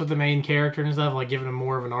guess, with the main character and stuff, like giving him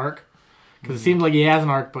more of an arc. Because it seems like he has an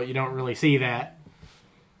arc, but you don't really see that.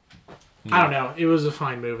 I don't know. It was a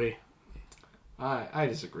fine movie. I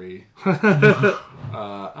disagree. I'm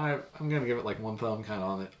gonna give it like 1 thumb kind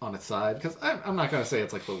of on its side because I'm not gonna say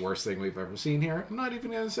it's like the worst thing we've ever seen here. I'm not even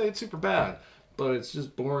gonna say it's super bad, but it's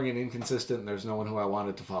just boring and inconsistent. And there's no one who I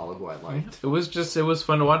wanted to follow who I liked. It was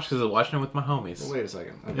fun to watch because I was watching it with my homies. Well, wait a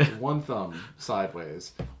second. 1 thumb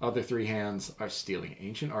sideways. Other 3 hands are stealing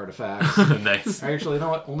ancient artifacts. Nice. Actually, you know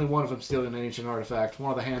what? Only one of them stealing an ancient artifact. One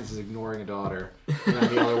of the hands is ignoring a daughter, and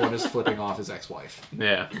then the other one is flipping off his ex-wife.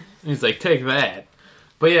 Yeah. He's like, take that.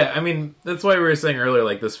 But yeah, I mean, that's why we were saying earlier,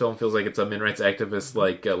 like, this film feels like it's a men's rights activist,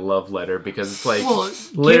 like, a love letter, because it's like,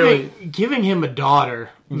 literally... Giving him a daughter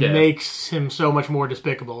Yeah. makes him so much more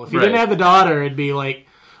despicable. If he Right. didn't have the daughter, it'd be like,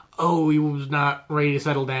 oh, he was not ready to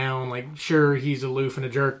settle down. Like, sure, he's aloof and a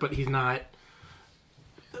jerk, but he's not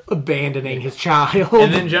abandoning his child.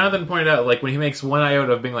 And then Jonathan pointed out, like, when he makes one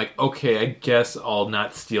iota of being like, okay, I guess I'll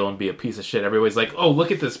not steal and be a piece of shit, everybody's like, oh,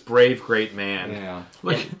 look at this brave, great man. Yeah.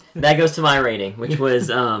 Like, That goes to my rating, which was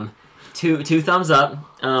two thumbs up,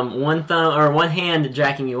 1 thumb or 1 hand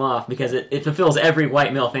jacking you off because it fulfills every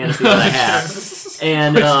white male fantasy that I have,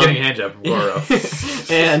 and just getting a hand job from Goro.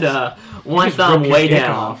 and 1 Just thumb broke your way dick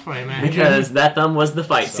down off, I imagine. because that thumb was the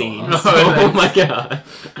fight scene. awesome. Oh my god!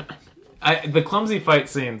 The clumsy fight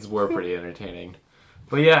scenes were pretty entertaining.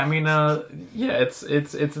 But yeah, I mean, yeah,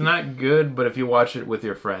 it's not good, but if you watch it with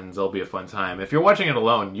your friends, it'll be a fun time. If you're watching it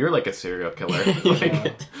alone, you're like a serial killer.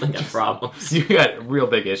 Like, I got problems. you got real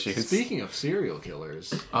big issues. Speaking of serial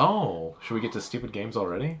killers, Oh, should we get to stupid games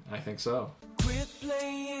already? I think so.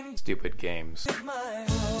 Stupid games.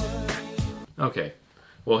 Okay.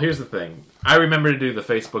 Well, here's the thing. I remember to do the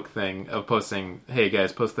Facebook thing of posting, hey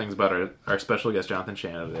guys, post things about our special guest Jonathan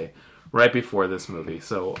Shannon today. right before this movie.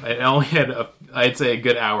 So I only had, I'd say, a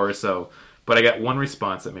good hour or so. But I got one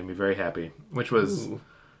response that made me very happy, which was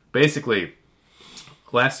basically,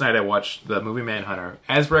 last night I watched the movie Manhunter,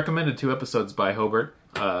 as recommended 2 episodes by Hobart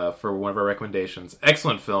for one of our recommendations.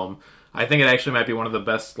 Excellent film. I think it actually might be one of the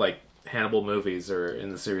best, Hannibal movies or in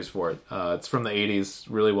the series for it. It's from the 80s,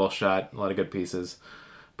 really well shot, a lot of good pieces.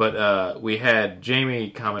 But we had Jamie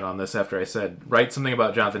comment on this after I said, write something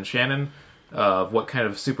about Jonathan Shannon, of what kind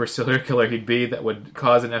of super serial killer he'd be that would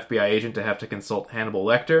cause an FBI agent to have to consult Hannibal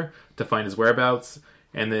Lecter to find his whereabouts.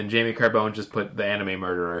 And then Jamie Carbone just put the anime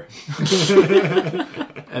murderer.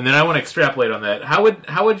 And then I want to extrapolate on that.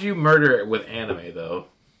 How would you murder with anime, though?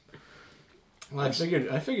 Well, I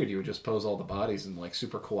figured you would just pose all the bodies in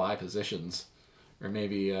super kawaii positions, or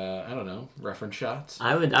maybe I don't know, reference shots.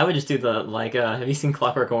 I would just do the have you seen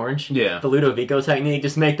Clockwork Orange? Yeah. The Ludovico technique.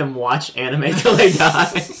 Just make them watch anime till they die,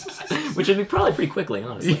 which would be probably pretty quickly,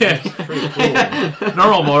 honestly. Yeah, pretty cool.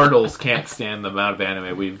 Normal mortals can't stand the amount of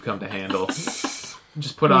anime we've come to handle.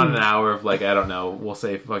 Just put on an hour of I don't know, we'll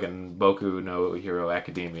say fucking Boku no Hero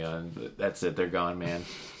Academia, and that's it. They're gone, man.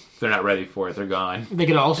 If they're not ready for it, they're gone. They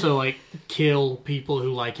could also kill people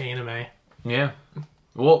who like anime. Yeah.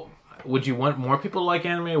 Well, would you want more people to like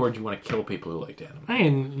anime, or would you want to kill people who liked anime?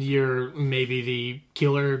 And maybe the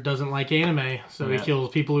killer doesn't like anime, so he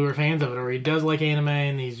kills people who are fans of it, or he does like anime,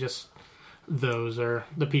 and those are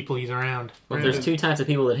the people he's around. Well, if there's 2 types of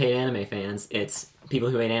people that hate anime fans. It's people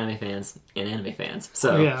who hate anime fans and anime fans.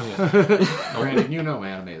 So yeah. Brandon,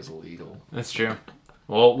 anime is illegal. That's true.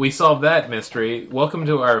 Well, we solved that mystery. Welcome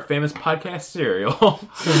to our famous podcast serial,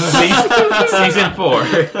 season 4.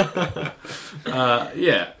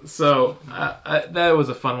 Yeah, so that was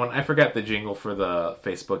a fun one. I forgot the jingle for the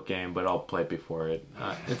Facebook game, but I'll play it before it.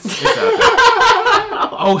 It's out there.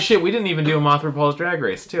 Oh shit, we didn't even do a Moth RuPaul's Drag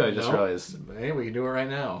Race too. I just realized. Hey, we can do it right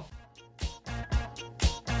now.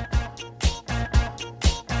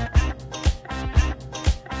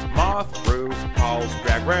 Moth RuPaul's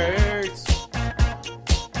Drag Race.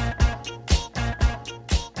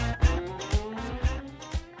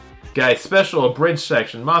 Guys, special abridged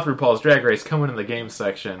section. Moth RuPaul's Drag Race coming in the game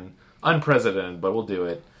section. Unprecedented, but we'll do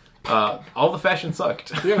it. All the fashion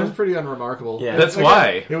sucked. Yeah, it was pretty unremarkable. Yeah. That's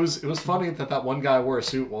why. It was funny that one guy wore a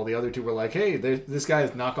suit while the other 2 were like, "Hey, this guy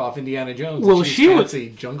is knockoff Indiana Jones." Well, and she's she was-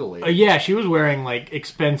 fancy jungle lady. Yeah, she was wearing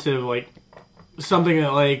expensive something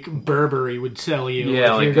that Burberry would sell you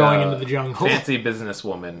Yeah, if you're going into the jungle. Fancy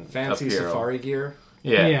businesswoman Fancy apparel. safari gear.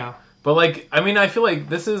 Yeah. Yeah. But I feel like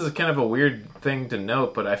this is kind of a weird thing to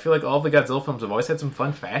note, but I feel like all the Godzilla films have always had some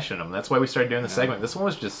fun fashion in them. That's why we started doing the segment. This one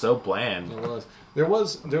was just so bland. It was.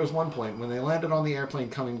 There was one point when they landed on the airplane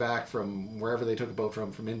coming back from wherever they took a boat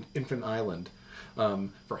from Infant Island.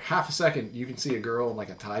 For half a second, you can see a girl in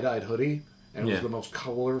a tie-dyed hoodie, and it was the most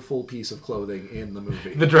colorful piece of clothing in the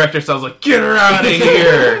movie. The director sounds like, "Get her out of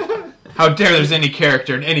here! How dare there's any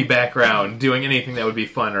character in any background doing anything that would be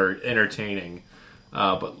fun or entertaining."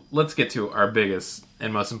 But let's get to our biggest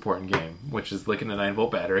and most important game, which is licking a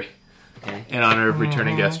 9-volt battery. Okay. In honor of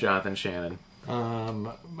returning guest Jonathan Shannon.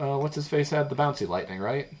 What's his face had the bouncy lightning,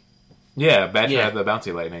 right? Yeah, Batcher Yeah. had the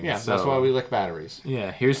bouncy lightning. Yeah, so, that's why we lick batteries.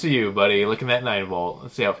 Yeah, here's to you, buddy. Licking that 9-volt.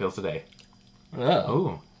 Let's see how it feels today. Oh,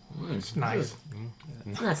 Ooh. It's nice.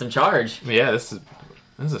 That's some charge. Yeah, this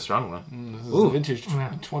is a strong one. this is vintage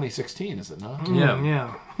 2016, is it not? Yeah.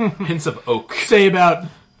 Yeah. Hints of oak. Say about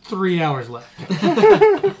 3 hours left.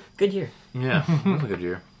 Good year. Yeah, that's a good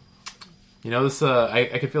year. This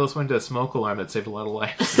I could feel this went to a smoke alarm that saved a lot of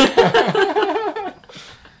lives.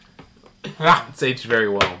 It's aged very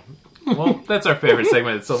well. Well, that's our favorite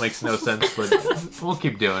segment. It still makes no sense, but we'll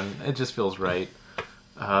keep doing. It just feels right.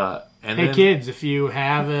 Hey kids, if you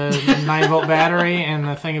have a 9-volt battery and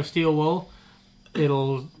a thing of steel wool,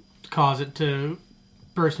 it'll cause it to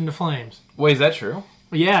burst into flames. Wait, is that true?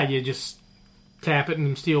 Yeah, you just tap it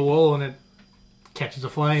in steel wool and it catches a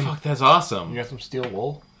flame. Fuck, that's awesome. You got some steel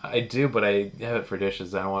wool? I do, but I have it for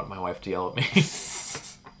dishes. I don't want my wife to yell at me.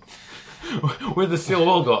 Where'd the steel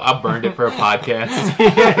wool go? I burned it for a podcast.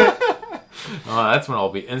 Oh, that's when I'll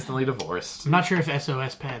be instantly divorced. I'm not sure if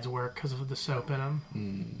SOS pads work because of the soap in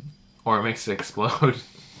them. Or it makes it explode.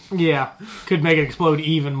 Yeah, could make it explode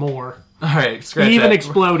even more. All right, scratch Even that.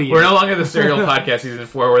 explodium. We're no longer the Serial Podcast Season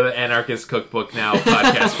 4. We're the Anarchist Cookbook Now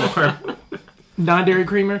podcast form. Non-dairy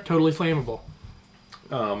creamer, totally flammable.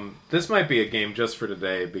 This might be a game just for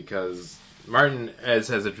today because Martin has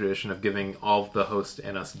a tradition of giving all of the host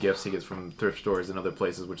and us gifts he gets from thrift stores and other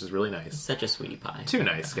places, which is really nice. Such a sweetie pie. Too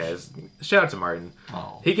nice, guys. Shout out to Martin.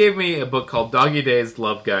 Oh. He gave me a book called Doggy Day's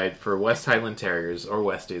Love Guide for West Highland Terriers, or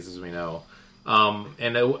Westies as we know.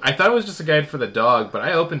 I thought it was just a guide for the dog, but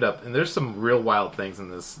I opened up, and there's some real wild things in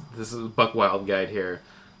this. This is a Buck Wild guide here.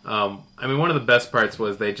 I mean, one of the best parts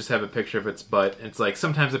was they just have a picture of its butt. It's like,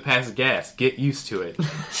 sometimes it passes gas. Get used to it.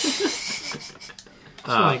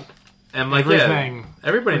 like and like, everything, yeah,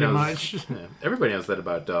 everybody pretty knows. much. Yeah, everybody knows that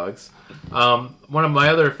about dogs. One of my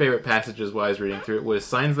other favorite passages while I was reading through it was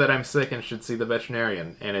signs that I'm sick and should see the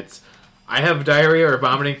veterinarian. And it's, I have diarrhea or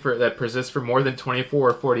vomiting that persists for more than 24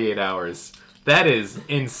 or 48 hours. That is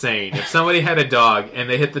insane. If somebody had a dog and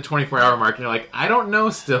they hit the 24-hour mark and you're like, I don't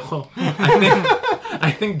know still.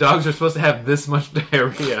 I think dogs are supposed to have this much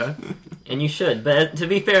diarrhea. And you should. But to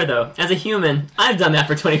be fair, though, as a human, I've done that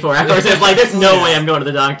for 24 hours. It's like, there's no way I'm going to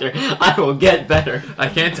the doctor. I will get better. I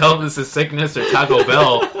can't tell if this is sickness or Taco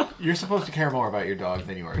Bell. You're supposed to care more about your dog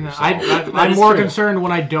than you are yourself. I'm is more true. concerned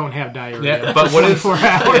when I don't have diarrhea. Yeah, but what is 24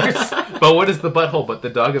 hours? But what is the butthole but the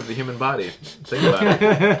dog of the human body? Think about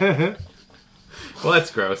it. Well,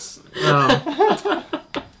 that's gross.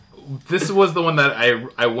 This was the one that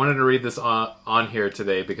I wanted to read this on here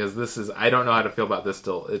today because this is, I don't know how to feel about this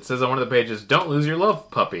still. It says on one of the pages, don't lose your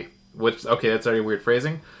love puppy. Which, okay, that's already weird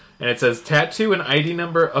phrasing. And it says, tattoo an ID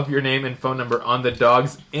number of your name and phone number on the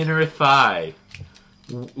dog's inner thigh.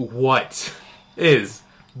 What is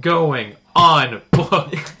going on,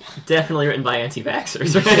 book? Definitely written by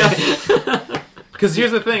anti-vaxxers, right? Because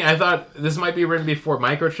here's the thing, I thought this might be written before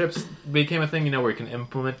microchips became a thing, you know, where you can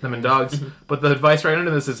implement them in dogs. But the advice right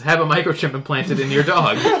under this is have a microchip implanted in your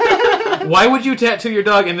dog. Why would you tattoo your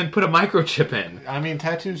dog and then put a microchip in? I mean,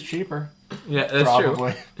 tattoo's cheaper. Yeah, that's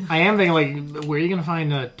Probably. true. I am thinking, like, where are you going to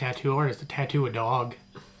find a tattoo artist to tattoo a dog?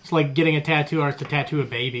 It's like getting a tattoo artist to tattoo a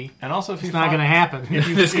baby. And also, if It's not going to happen.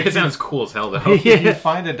 This guy sounds cool as hell, though. If you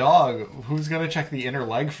find a dog, who's going to check the inner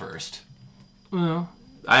leg first? Well,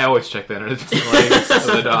 I always check the inner legs of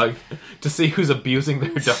the dog to see who's abusing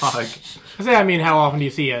their dog. I mean, how often do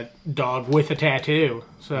you see a dog with a tattoo?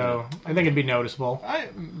 So I think it'd be noticeable. A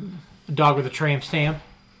dog with a tramp stamp.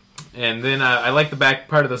 And then I like the back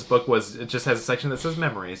part of this book was it just has a section that says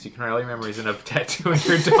memories. You can write all your memories in of tattooing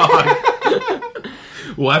your dog.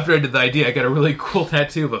 Well, after I did the idea, I got a really cool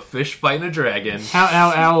tattoo of a fish fighting a dragon.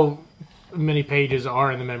 How many pages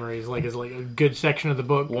are in the memories? Like, is like a good section of the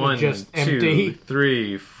book 1, just 2, empty?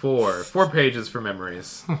 3, 4. 4 pages for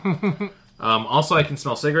memories. Also, I can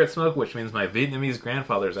smell cigarette smoke, which means my Vietnamese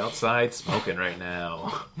grandfather's outside smoking right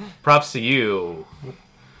now. Props to you.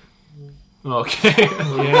 Okay.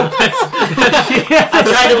 Yeah. I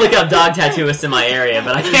tried to look up dog tattooists in my area,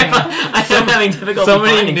 but I can't. I'm having difficulty So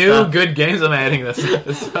many finding new stuff. good games I'm adding this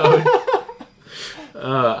episode.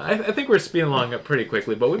 I think we're speeding along up pretty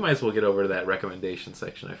quickly, but we might as well get over to that recommendation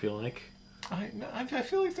section, I feel like. I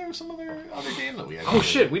feel like there was some other game that we had. Oh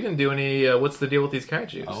shit, we didn't do any what's the deal with these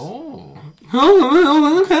kaijus? Oh.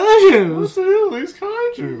 Cashews. What's the deal with these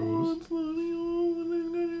kaijus?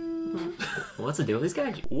 What's the deal with these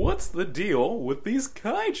guys? What's the deal with these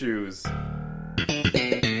kaijus?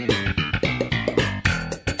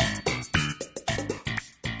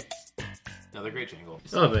 Another great jingle.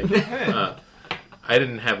 Oh, thank you. I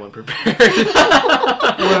didn't have one prepared.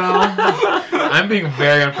 I'm being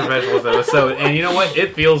very unprofessional this episode, and you know what?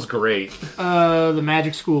 It feels great. The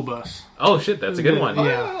Magic School Bus. Oh shit, that's a good one.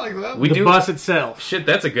 Yeah. I like that. We The do. bus itself. Shit,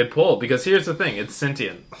 that's a good pull because here's the thing: it's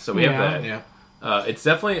sentient, so we have Yeah. that. Yeah. It's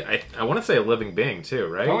definitely. I want to say a living being too,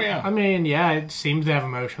 right? Oh, yeah. I mean, yeah, it seems to have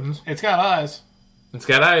emotions. It's got eyes. It's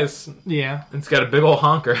got eyes. Yeah. It's got a big old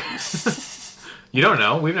honker. You don't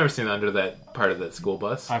know. We've never seen under that part of that school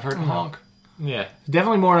bus. I've heard honk. Yeah.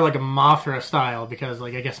 Definitely more like a Mothra style because,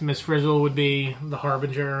 like, I guess Miss Frizzle would be the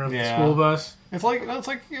harbinger of the Yeah. school bus. It's like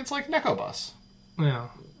Neko Bus. Yeah.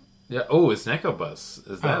 Yeah. Oh, it's Nekobus.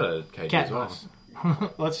 Is that a kaiju Cat as well?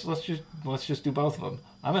 bus. Let's just do both of them.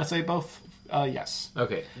 I'm gonna say both. Yes.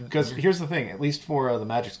 Okay. Because here's the thing, at least for the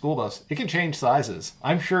Magic School Bus, it can change sizes.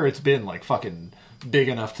 I'm sure it's been, like, fucking big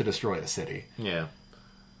enough to destroy the city. Yeah.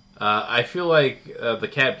 I feel like the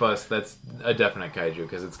cat bus, that's a definite kaiju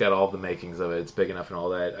because it's got all the makings of it. It's big enough and all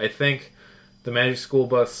that. I think the Magic School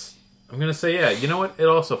Bus, I'm going to say, yeah. You know what? It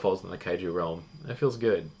also falls in the kaiju realm. That feels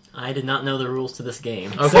good. I did not know the rules to this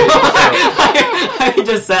game. Okay, so I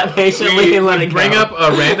just sat patiently and let it bring go. up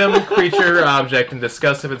a random creature or object and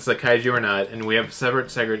discuss if it's a kaiju or not, and we have separate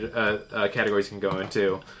categories you can go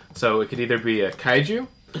into. So it could either be a kaiju,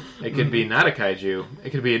 it could be not a kaiju, it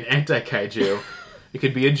could be an anti-kaiju, it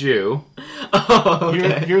could be a Jew. Oh,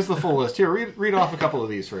 okay. Here's the full list. Here, read off a couple of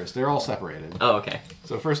these first. They're all separated. Oh, okay.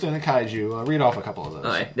 So first in the kaiju, read off a couple of those.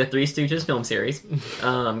 All right. The Three Stooges film series,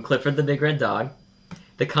 Clifford the Big Red Dog,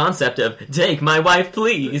 the concept of "Take my wife,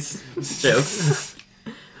 please" jokes,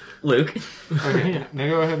 Luke. Okay, now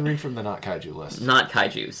go ahead and read from the not kaiju list. Not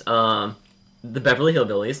kaijus. The Beverly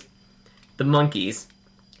Hillbillies, the Monkeys,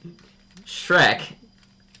 Shrek,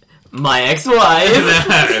 my ex-wife,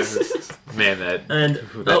 Man, that and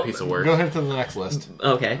piece of work. Go ahead to the next list.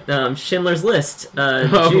 Okay, Schindler's List,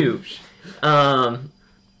 Jew,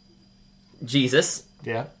 Jesus,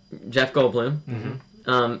 Yeah. Jeff Goldblum,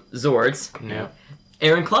 Zords, Yeah.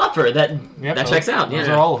 Aaron Klopfer. That Yep, checks out. Those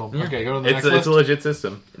Yeah, are all of them. Yeah. Okay, go to the It's next list. a legit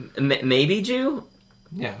system. Maybe Jew.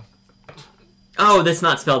 Yeah. Oh, that's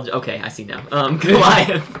not spelled. Okay, I see now.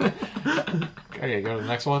 Goliath. Okay, go to the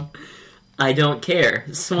next one. I don't care.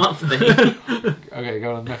 Swamp Thing. Okay,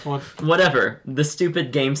 go to the next one. Whatever. The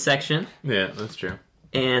stupid game section. Yeah, that's true.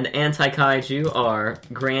 And anti-kaiju are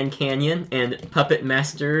Grand Canyon and Puppet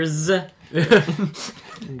Masters. Go to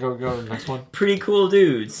the next one. Pretty cool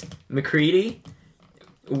dudes. McCready.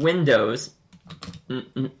 Windows.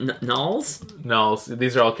 Nulls. No,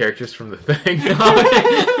 these are all characters from the thing.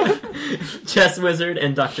 Chess Wizard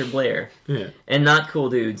and Dr. Blair. Yeah. And not cool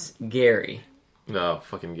dudes. Gary. No,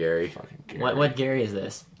 fucking Gary. Fucking Gary. What Gary is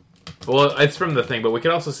this? Well, it's from the thing, but we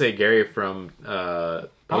could also say Gary from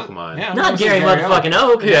Pokemon. Yeah, Not this Gary is motherfucking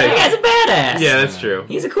Oak. Yeah, That guy's a badass. Yeah, that's true.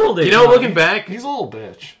 He's a cool dude. You know, looking back, He's a little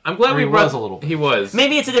bitch. I'm glad Or we he brought. was a little bit. He was.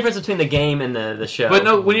 Maybe it's a difference between the game and the show. But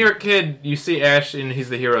no, when you're a kid, you see Ash and he's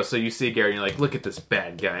the hero, so you see Gary and you're like, look at this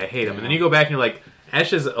bad guy, I hate him. And then you go back and you're like,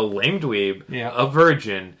 Ash is a lame dweeb, Yeah. a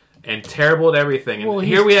virgin, and terrible at everything. And Well,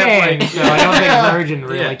 here we have like, so I don't think Virgin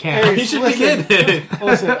really yeah, counts. he should Listen. be good.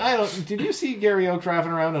 Listen, I don't. Did you see Gary Oak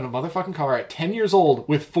driving around in a motherfucking car at 10 years old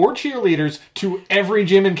with 4 cheerleaders to every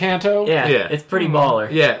gym in Kanto? yeah, Yeah. it's pretty baller.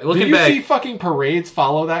 Yeah, Did looking you back, see fucking parades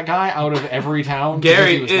follow that guy out of every town? because he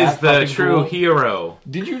Gary was is that the fucking true cool? hero.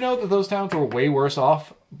 Did you know that those towns were way worse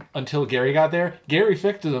off until Gary got there? Gary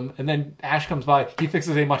fixed them, and then Ash comes by. He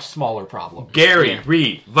fixes a much smaller problem. Gary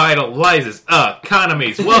revitalizes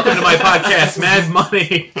economies. Welcome to my podcast, Mad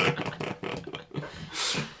Money.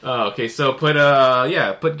 Oh, okay, so put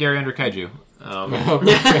Gary under Kaiju. I'm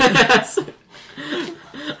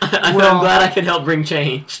Well, glad I could help bring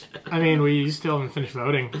change. I mean, we still haven't finished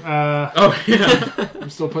voting. Oh yeah. I'm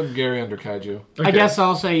still putting Gary under Kaiju. I guess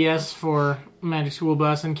I'll say yes for Magic School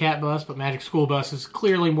Bus and Cat Bus, but Magic School Bus is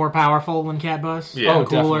clearly more powerful than Cat Bus. Yeah. Oh, and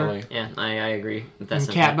cooler. definitely. Yeah, I agree with that And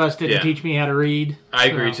sentiment. Cat Bus didn't Yeah. teach me how to read. I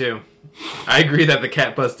agree so- too. I agree that the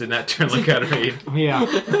cat bus did not turn Luke out to read. Yeah,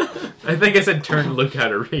 I think I said turn Luke out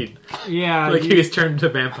to read. yeah. Like he was turned to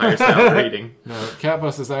vampire style reading. No,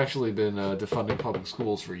 Catbus has actually been defunding public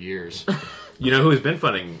schools for years. You know who's been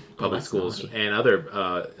funding public that's schools naughty. and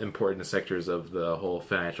other important sectors of the whole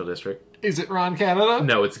financial district? Is it Ron Canada?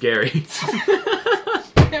 No, it's Gary.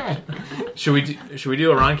 Damn it. Should we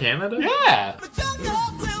do a Ron Canada? Yeah.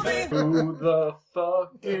 Who the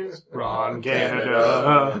fuck is Ron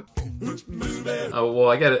Canada? Oh well,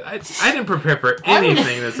 I got it. I didn't prepare for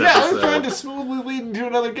anything this Yeah, I episode. was trying to smoothly lead into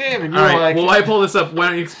another game, and you All were right. like, Well, I pull this up. Why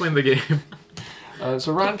don't you explain the game?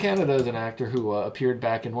 So Ron Canada is an actor who appeared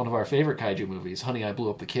back in one of our favorite kaiju movies, Honey, I Blew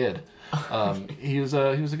Up the Kid. He was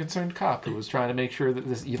a concerned cop who was trying to make sure that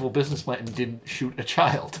this evil businessman didn't shoot a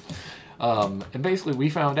child. And basically, we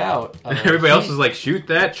found out. Everybody else was like, "Shoot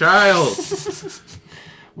that child!"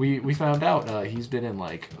 We found out he's been in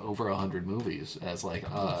like over 100 movies as like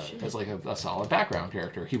a solid background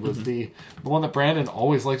character. He was the one that Brandon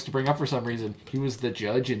always likes to bring up for some reason. He was the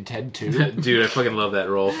judge in Ted 2. Dude, I fucking love that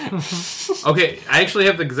role. Okay, I actually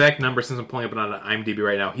have the exact number since I'm pulling up on IMDb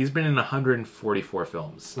right now. He's been in 144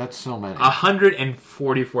 films. That's so many.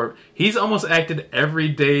 144. He's almost acted every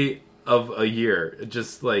day of a year.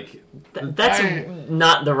 Just like That's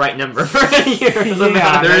not the right number for a year.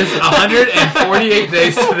 Yeah. there is 148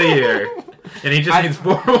 days to the year, and he just needs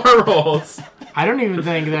 4 more roles. I don't even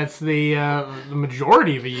think that's the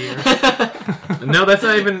majority of a year. No, that's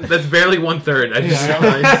not even. That's barely 1/3. I just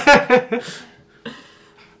realized.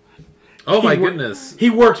 Oh my goodness. He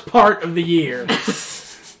works part of the year.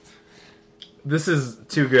 This is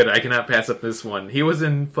too good. I cannot pass up this one. He was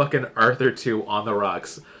in fucking Arthur 2 on the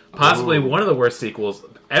Rocks. Possibly one of the worst sequels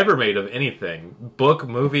ever made of anything. Book,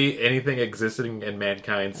 movie, anything existing in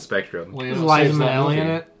mankind's spectrum. Well, you Is know what Liza saves that Minnelli in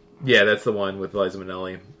movie? it? Yeah, that's the one with Liza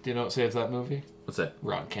Minnelli. Do you know what saves that movie? What's that?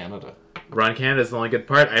 Ron Canada. Ron Canada's the only good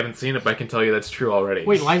part. I haven't seen it, but I can tell you that's true already.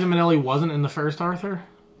 Wait, Liza Minnelli wasn't in the first Arthur?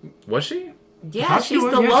 Was she? Yeah, thought she she's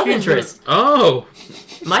was- the yeah, love she's the- interest. Oh!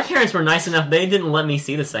 My parents were nice enough; they didn't let me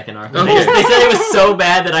see the second Arthur. Okay. They said it was so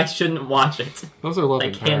bad that I shouldn't watch it. Those are I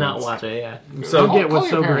loving cannot parents. watch it. Yeah. I don't So, get call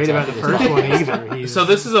what's your so great parents about the after first one either. He's, so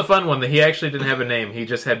this is a fun one that he actually didn't have a name. He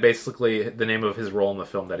just had basically the name of his role in the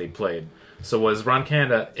film that he played. So was Ron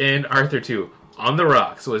Canada in Arthur 2 on the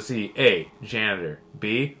Rocks? Was he A, janitor,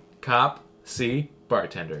 B, Cop, C,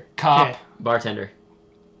 bartender. Cop. Okay, Bartender.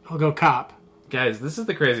 I'll go cop. Guys, this is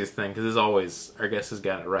the craziest thing, because as always, our guest has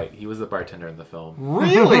gotten it right. He was the bartender in the film.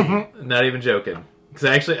 Really? Not even joking.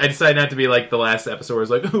 Because I decided not to be like the last episode where it's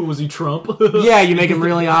like, oh, was he Trump? Yeah, you make him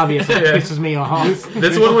really obvious. It pisses me off.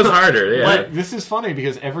 This one was harder, yeah. What? This is funny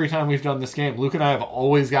because every time we've done this game, Luke and I have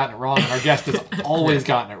always gotten it wrong, and our guest has always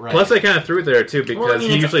gotten it right. Plus, I kind of threw it there, too, because Well, I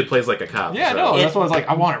mean, he it's- usually plays like a cop. yeah, so. no, that's why I was like,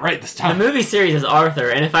 I want it right this The time. movie series is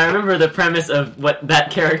Arthur, and if I remember the premise of what that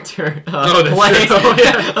character Oh, that's plays, true. Oh,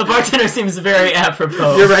 yeah. a bartender seems very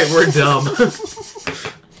apropos. You're right, we're dumb.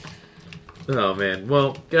 Oh, man.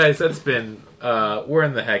 Well, guys, that's been... where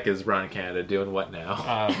in the heck is Ron Canada doing what now?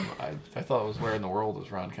 I thought it was Where in the World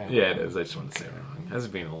is Ron Canada. Yeah, it is. I just want to say it wrong. I was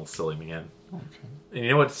being a little silly man. Okay. And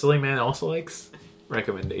you know what silly man also likes?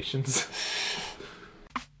 Recommendations.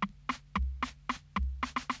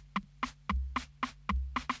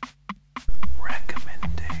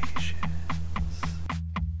 Recommendations.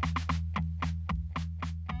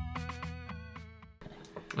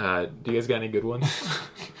 Do you guys got any good ones?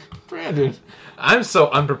 Brandon. I'm so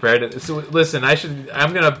unprepared. So listen,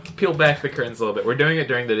 I'm gonna peel back the curtains a little bit. We're doing it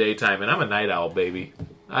during the daytime, and I'm a night owl, baby.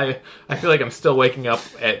 I feel like I'm still waking up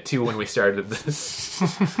at 2 when we started this.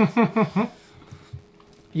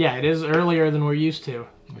 Yeah, it is earlier than we're used to.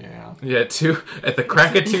 Yeah. Yeah, 2 at the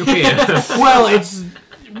crack of 2 p.m. Well,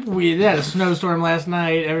 we had a snowstorm last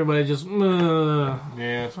night. Everybody just. Yeah,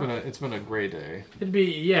 it's been a great day. It'd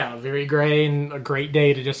be very gray and a great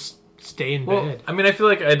day to just stay in Well, bed. I mean, I feel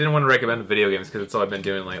like I didn't want to recommend video games because it's all I've been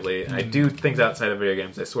doing lately. I do things outside of video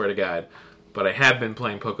games, I swear to God. But I have been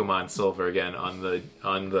playing Pokemon Silver again on the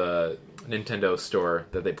Nintendo store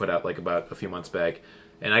that they put out like about a few months back.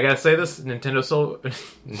 And I gotta say this, Nintendo Silver,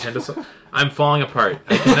 I'm falling apart.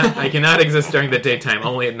 I cannot exist during the daytime,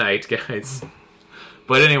 only at night, guys.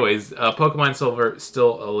 But anyways, Pokemon Silver,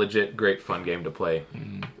 still a legit great fun game to play.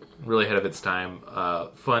 Really ahead of its time.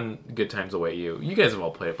 Fun, good times await you. You guys have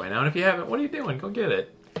all played it by now, and if you haven't, what are you doing? Go get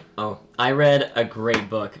it. Oh, I read a great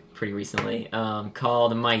book pretty recently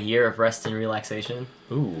called My Year of Rest and Relaxation.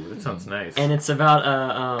 Ooh, that sounds nice. And it's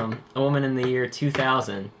about a woman in the year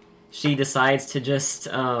 2000. She decides to just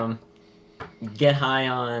get high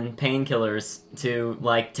on painkillers to,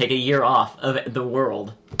 like, take a year off of the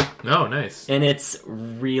world. Oh, nice. And it's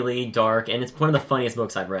really dark, and it's one of the funniest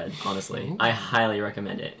books I've read, honestly. Ooh. I highly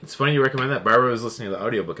recommend it. It's funny you recommend that. Barbara was listening to the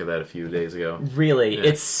audiobook of that a few days ago. Really, Yeah.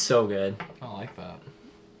 it's so good. I like that.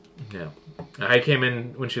 Yeah. I came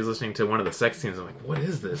in when she was listening to one of the sex scenes. I'm like, what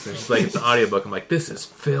is this? And she's like, it's an audiobook. I'm like, this is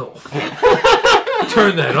filth.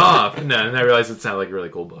 Turn that off. No, and I realized it sounded like a really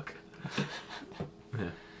cool book.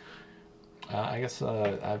 I guess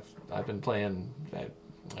I've been playing.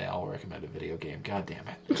 I'll recommend a video game. God damn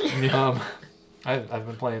it. I've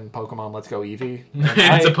been playing Pokemon Let's Go Eevee.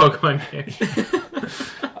 It's a Pokemon game.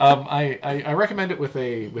 I recommend it with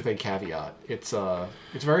a caveat. It's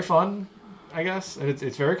very fun, I guess, and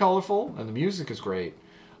it's very colorful, and the music is great.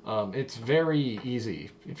 It's very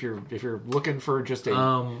easy if you're looking for just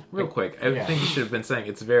a Real quick, I Yeah. think you should have been saying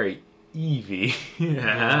it's very Eevee.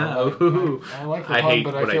 Yeah, Ooh. I like the I pun, hate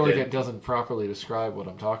but I what I feel like did. it doesn't properly describe what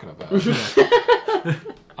I'm talking about.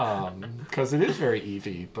 Because it is very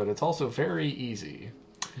Eevee, but it's also very easy.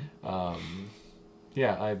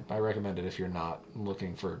 Yeah, I recommend it if you're not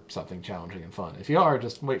looking for something challenging and fun. If you are,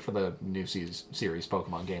 just wait for the new series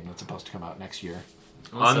Pokemon game that's supposed to come out next year.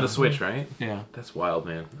 On the Switch, right? Yeah. That's wild,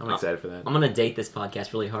 man. I'm excited for that. I'm gonna date this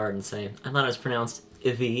podcast really hard and say I thought it was pronounced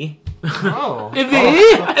Ivy. Oh. Evie!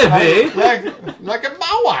 like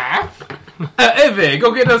my wife. Evie,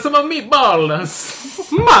 go get us some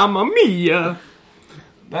meatballs! Mamma mia!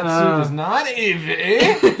 That suit is not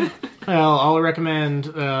Eevee. Well, I'll recommend,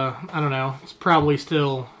 I don't know, it's probably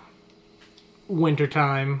still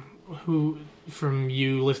wintertime from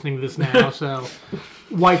you listening to this now, so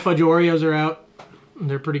White Fudge Oreos are out.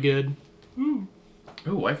 They're pretty good. Ooh,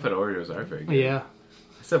 White Fudge Oreos are very good. Yeah.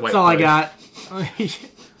 I said White That's all I Fudge. got.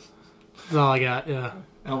 That's all I got, yeah.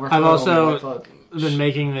 I've also been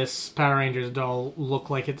making this Power Rangers doll look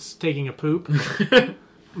like it's taking a poop.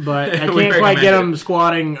 But I We can't quite recommend get it. him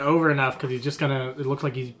squatting over enough because he's just gonna. It looks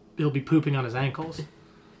like he'll be pooping on his ankles.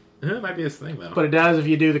 It might be his thing, though. But it does if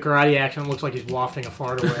you do the karate action. It looks like he's wafting a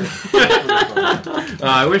fart away.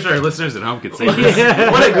 I wish our listeners at home could see this.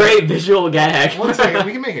 What a great visual gag. One second,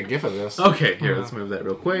 we can make a gif of this. Okay, here, let's move that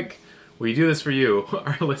real quick. We do this for you,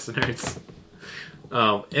 our listeners.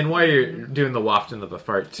 And while you're doing the waft into the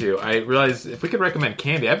fart, too, I realized if we could recommend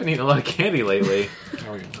candy, I've been eating a lot of candy lately.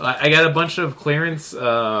 Oh, yeah. I got a bunch of clearance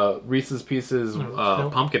Reese's Pieces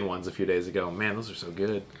still? pumpkin ones a few days ago. Man, those are so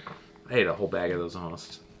good. I ate a whole bag of those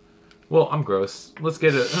almost. Well, I'm gross. Let's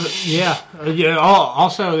get it. Yeah.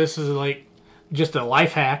 Also, this is like just a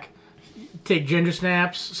life hack. Take ginger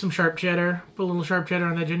snaps, some sharp cheddar, put a little sharp cheddar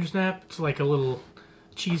on that ginger snap. It's like a little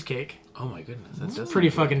cheesecake. Oh my goodness, that's Pretty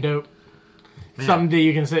fucking dope. Man. Something that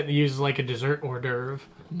you can sit and use as like a dessert hors d'oeuvre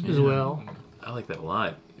as well. I like that a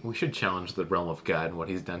lot. We should challenge the realm of God and what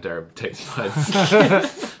he's done to our taste buds.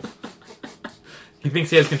 He thinks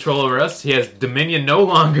he has control over us. He has dominion no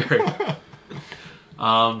longer.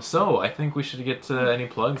 So I think we should get to any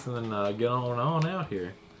plugs and then get on out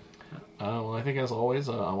here. Well, I think as always,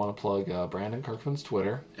 I want to plug Brandon Kirkman's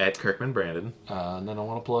Twitter. At Kirkman Brandon. And then I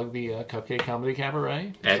want to plug the Cupcake Comedy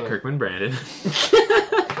Cabaret. At Kirkman Brandon.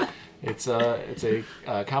 It's a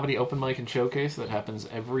comedy open mic and showcase that happens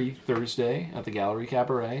every Thursday at the Gallery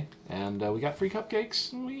Cabaret. And we got free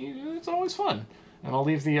cupcakes. It's always fun. And I'll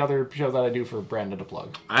leave the other show that I do for Brandon to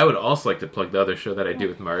plug. I would also like to plug the other show that I do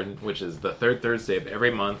with Martin, which is the third Thursday of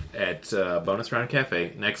every month at Bonus Round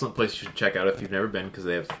Cafe. An excellent place you should check out if you've never been, because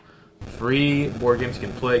they have free board games you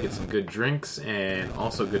can play, get some good drinks, and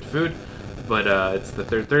also good food. But it's the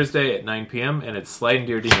third Thursday at 9 p.m., and it's Sliding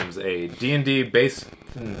Dear DMs, a D&D based,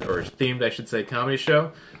 or themed, I should say, comedy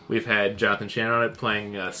show. We've had Jonathan Shannon on it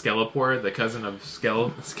playing Skeletor, the cousin of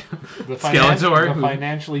Skeletor. The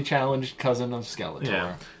financially challenged cousin of Skeletor.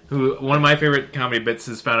 Yeah. Who, one of my favorite comedy bits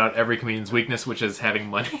is found out every comedian's weakness, which is having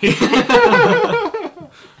money.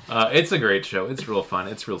 It's a great show. It's real fun.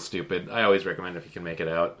 It's real stupid. I always recommend it if you can make it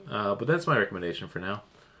out. But that's my recommendation for now.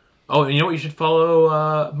 Oh, and you know what? You should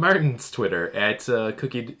follow Martin's Twitter at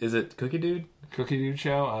Cookie... Is it Cookie Dude? Cookie Dude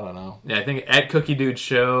Show? I don't know. Yeah, I think at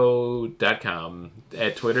cookiedudeshow.com,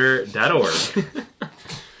 at twitter.org.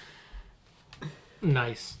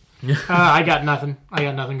 Nice. I got nothing.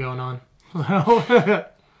 going on.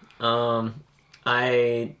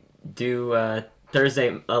 I do late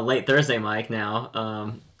Thursday mic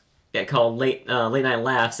now. Called Late Night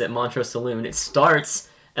Laughs at Montrose Saloon. It starts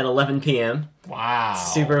at 11 p.m. Wow.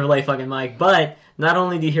 Super late fucking mic. But not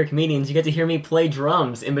only do you hear comedians, you get to hear me play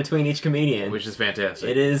drums in between each comedian. Which is fantastic.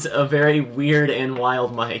 It is a very weird and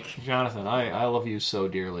wild mic. Jonathan, I love you so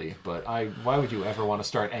dearly, but why would you ever want to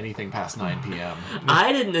start anything past 9 p.m.?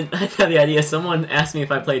 I had the idea. Someone asked me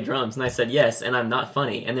if I played drums, and I said yes, and I'm not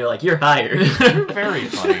funny. And they're like, "You're hired." Very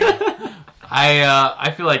funny.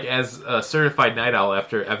 I feel like as a certified night owl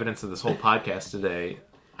after evidence of this whole podcast today,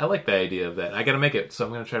 I like the idea of that. I gotta make it, so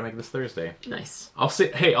I'm gonna try to make it this Thursday. Nice. I'll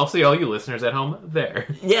see all you listeners at home there.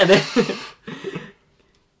 Yeah.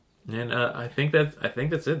 And I think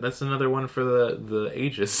that's it. That's another one for the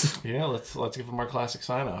ages. Yeah, let's give him our classic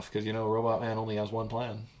sign off, because Robot Man only has one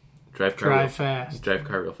plan. Drive fast. Drive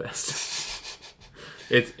car real fast.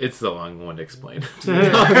 It's the long one to explain. There's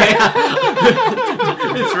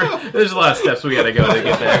a lot of steps we gotta go to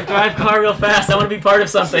get there. Drive car real fast. I want to be part of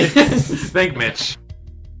something. Thank Mitch.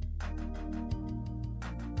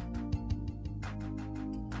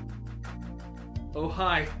 Oh,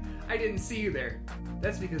 hi. I didn't see you there.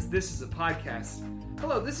 That's because this is a podcast.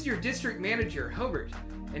 Hello, this is your district manager, Hobart.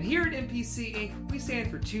 And here at NPC Inc., we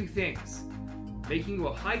stand for two things. Making you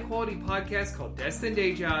a high-quality podcast called Destined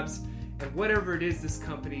Day Jobs, and whatever it is this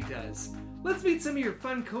company does. Let's meet some of your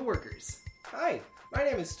fun coworkers. Hi, my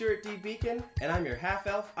name is Stuart D. Beacon, and I'm your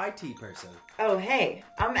half-elf IT person. Oh, hey,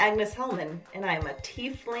 I'm Agnes Hellman, and I'm a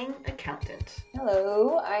tiefling accountant.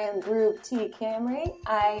 Hello, I am Group T. Camry.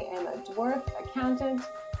 I am a dwarf accountant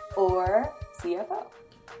or CFO.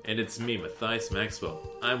 And it's me, Matthias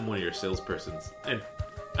Maxwell. I'm one of your salespersons, and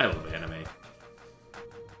I love anime.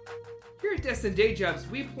 Here at Destined Day Jobs,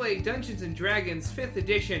 we play Dungeons & Dragons 5th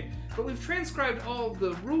edition, but we've transcribed all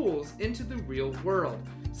the rules into the real world.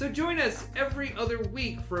 So join us every other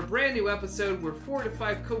week for a brand new episode where 4 to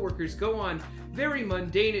 5 coworkers go on very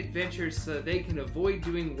mundane adventures so that they can avoid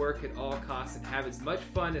doing work at all costs and have as much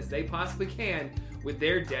fun as they possibly can with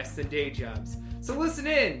their Destined Day Jobs. So listen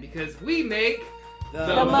in, because we make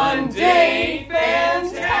the mundane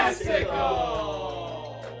fantastical!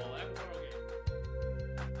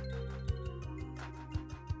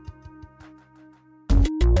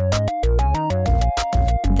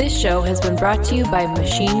 This show has been brought to you by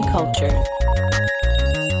Machine Culture.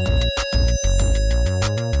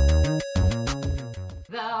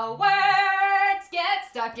 The words get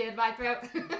stuck in my throat.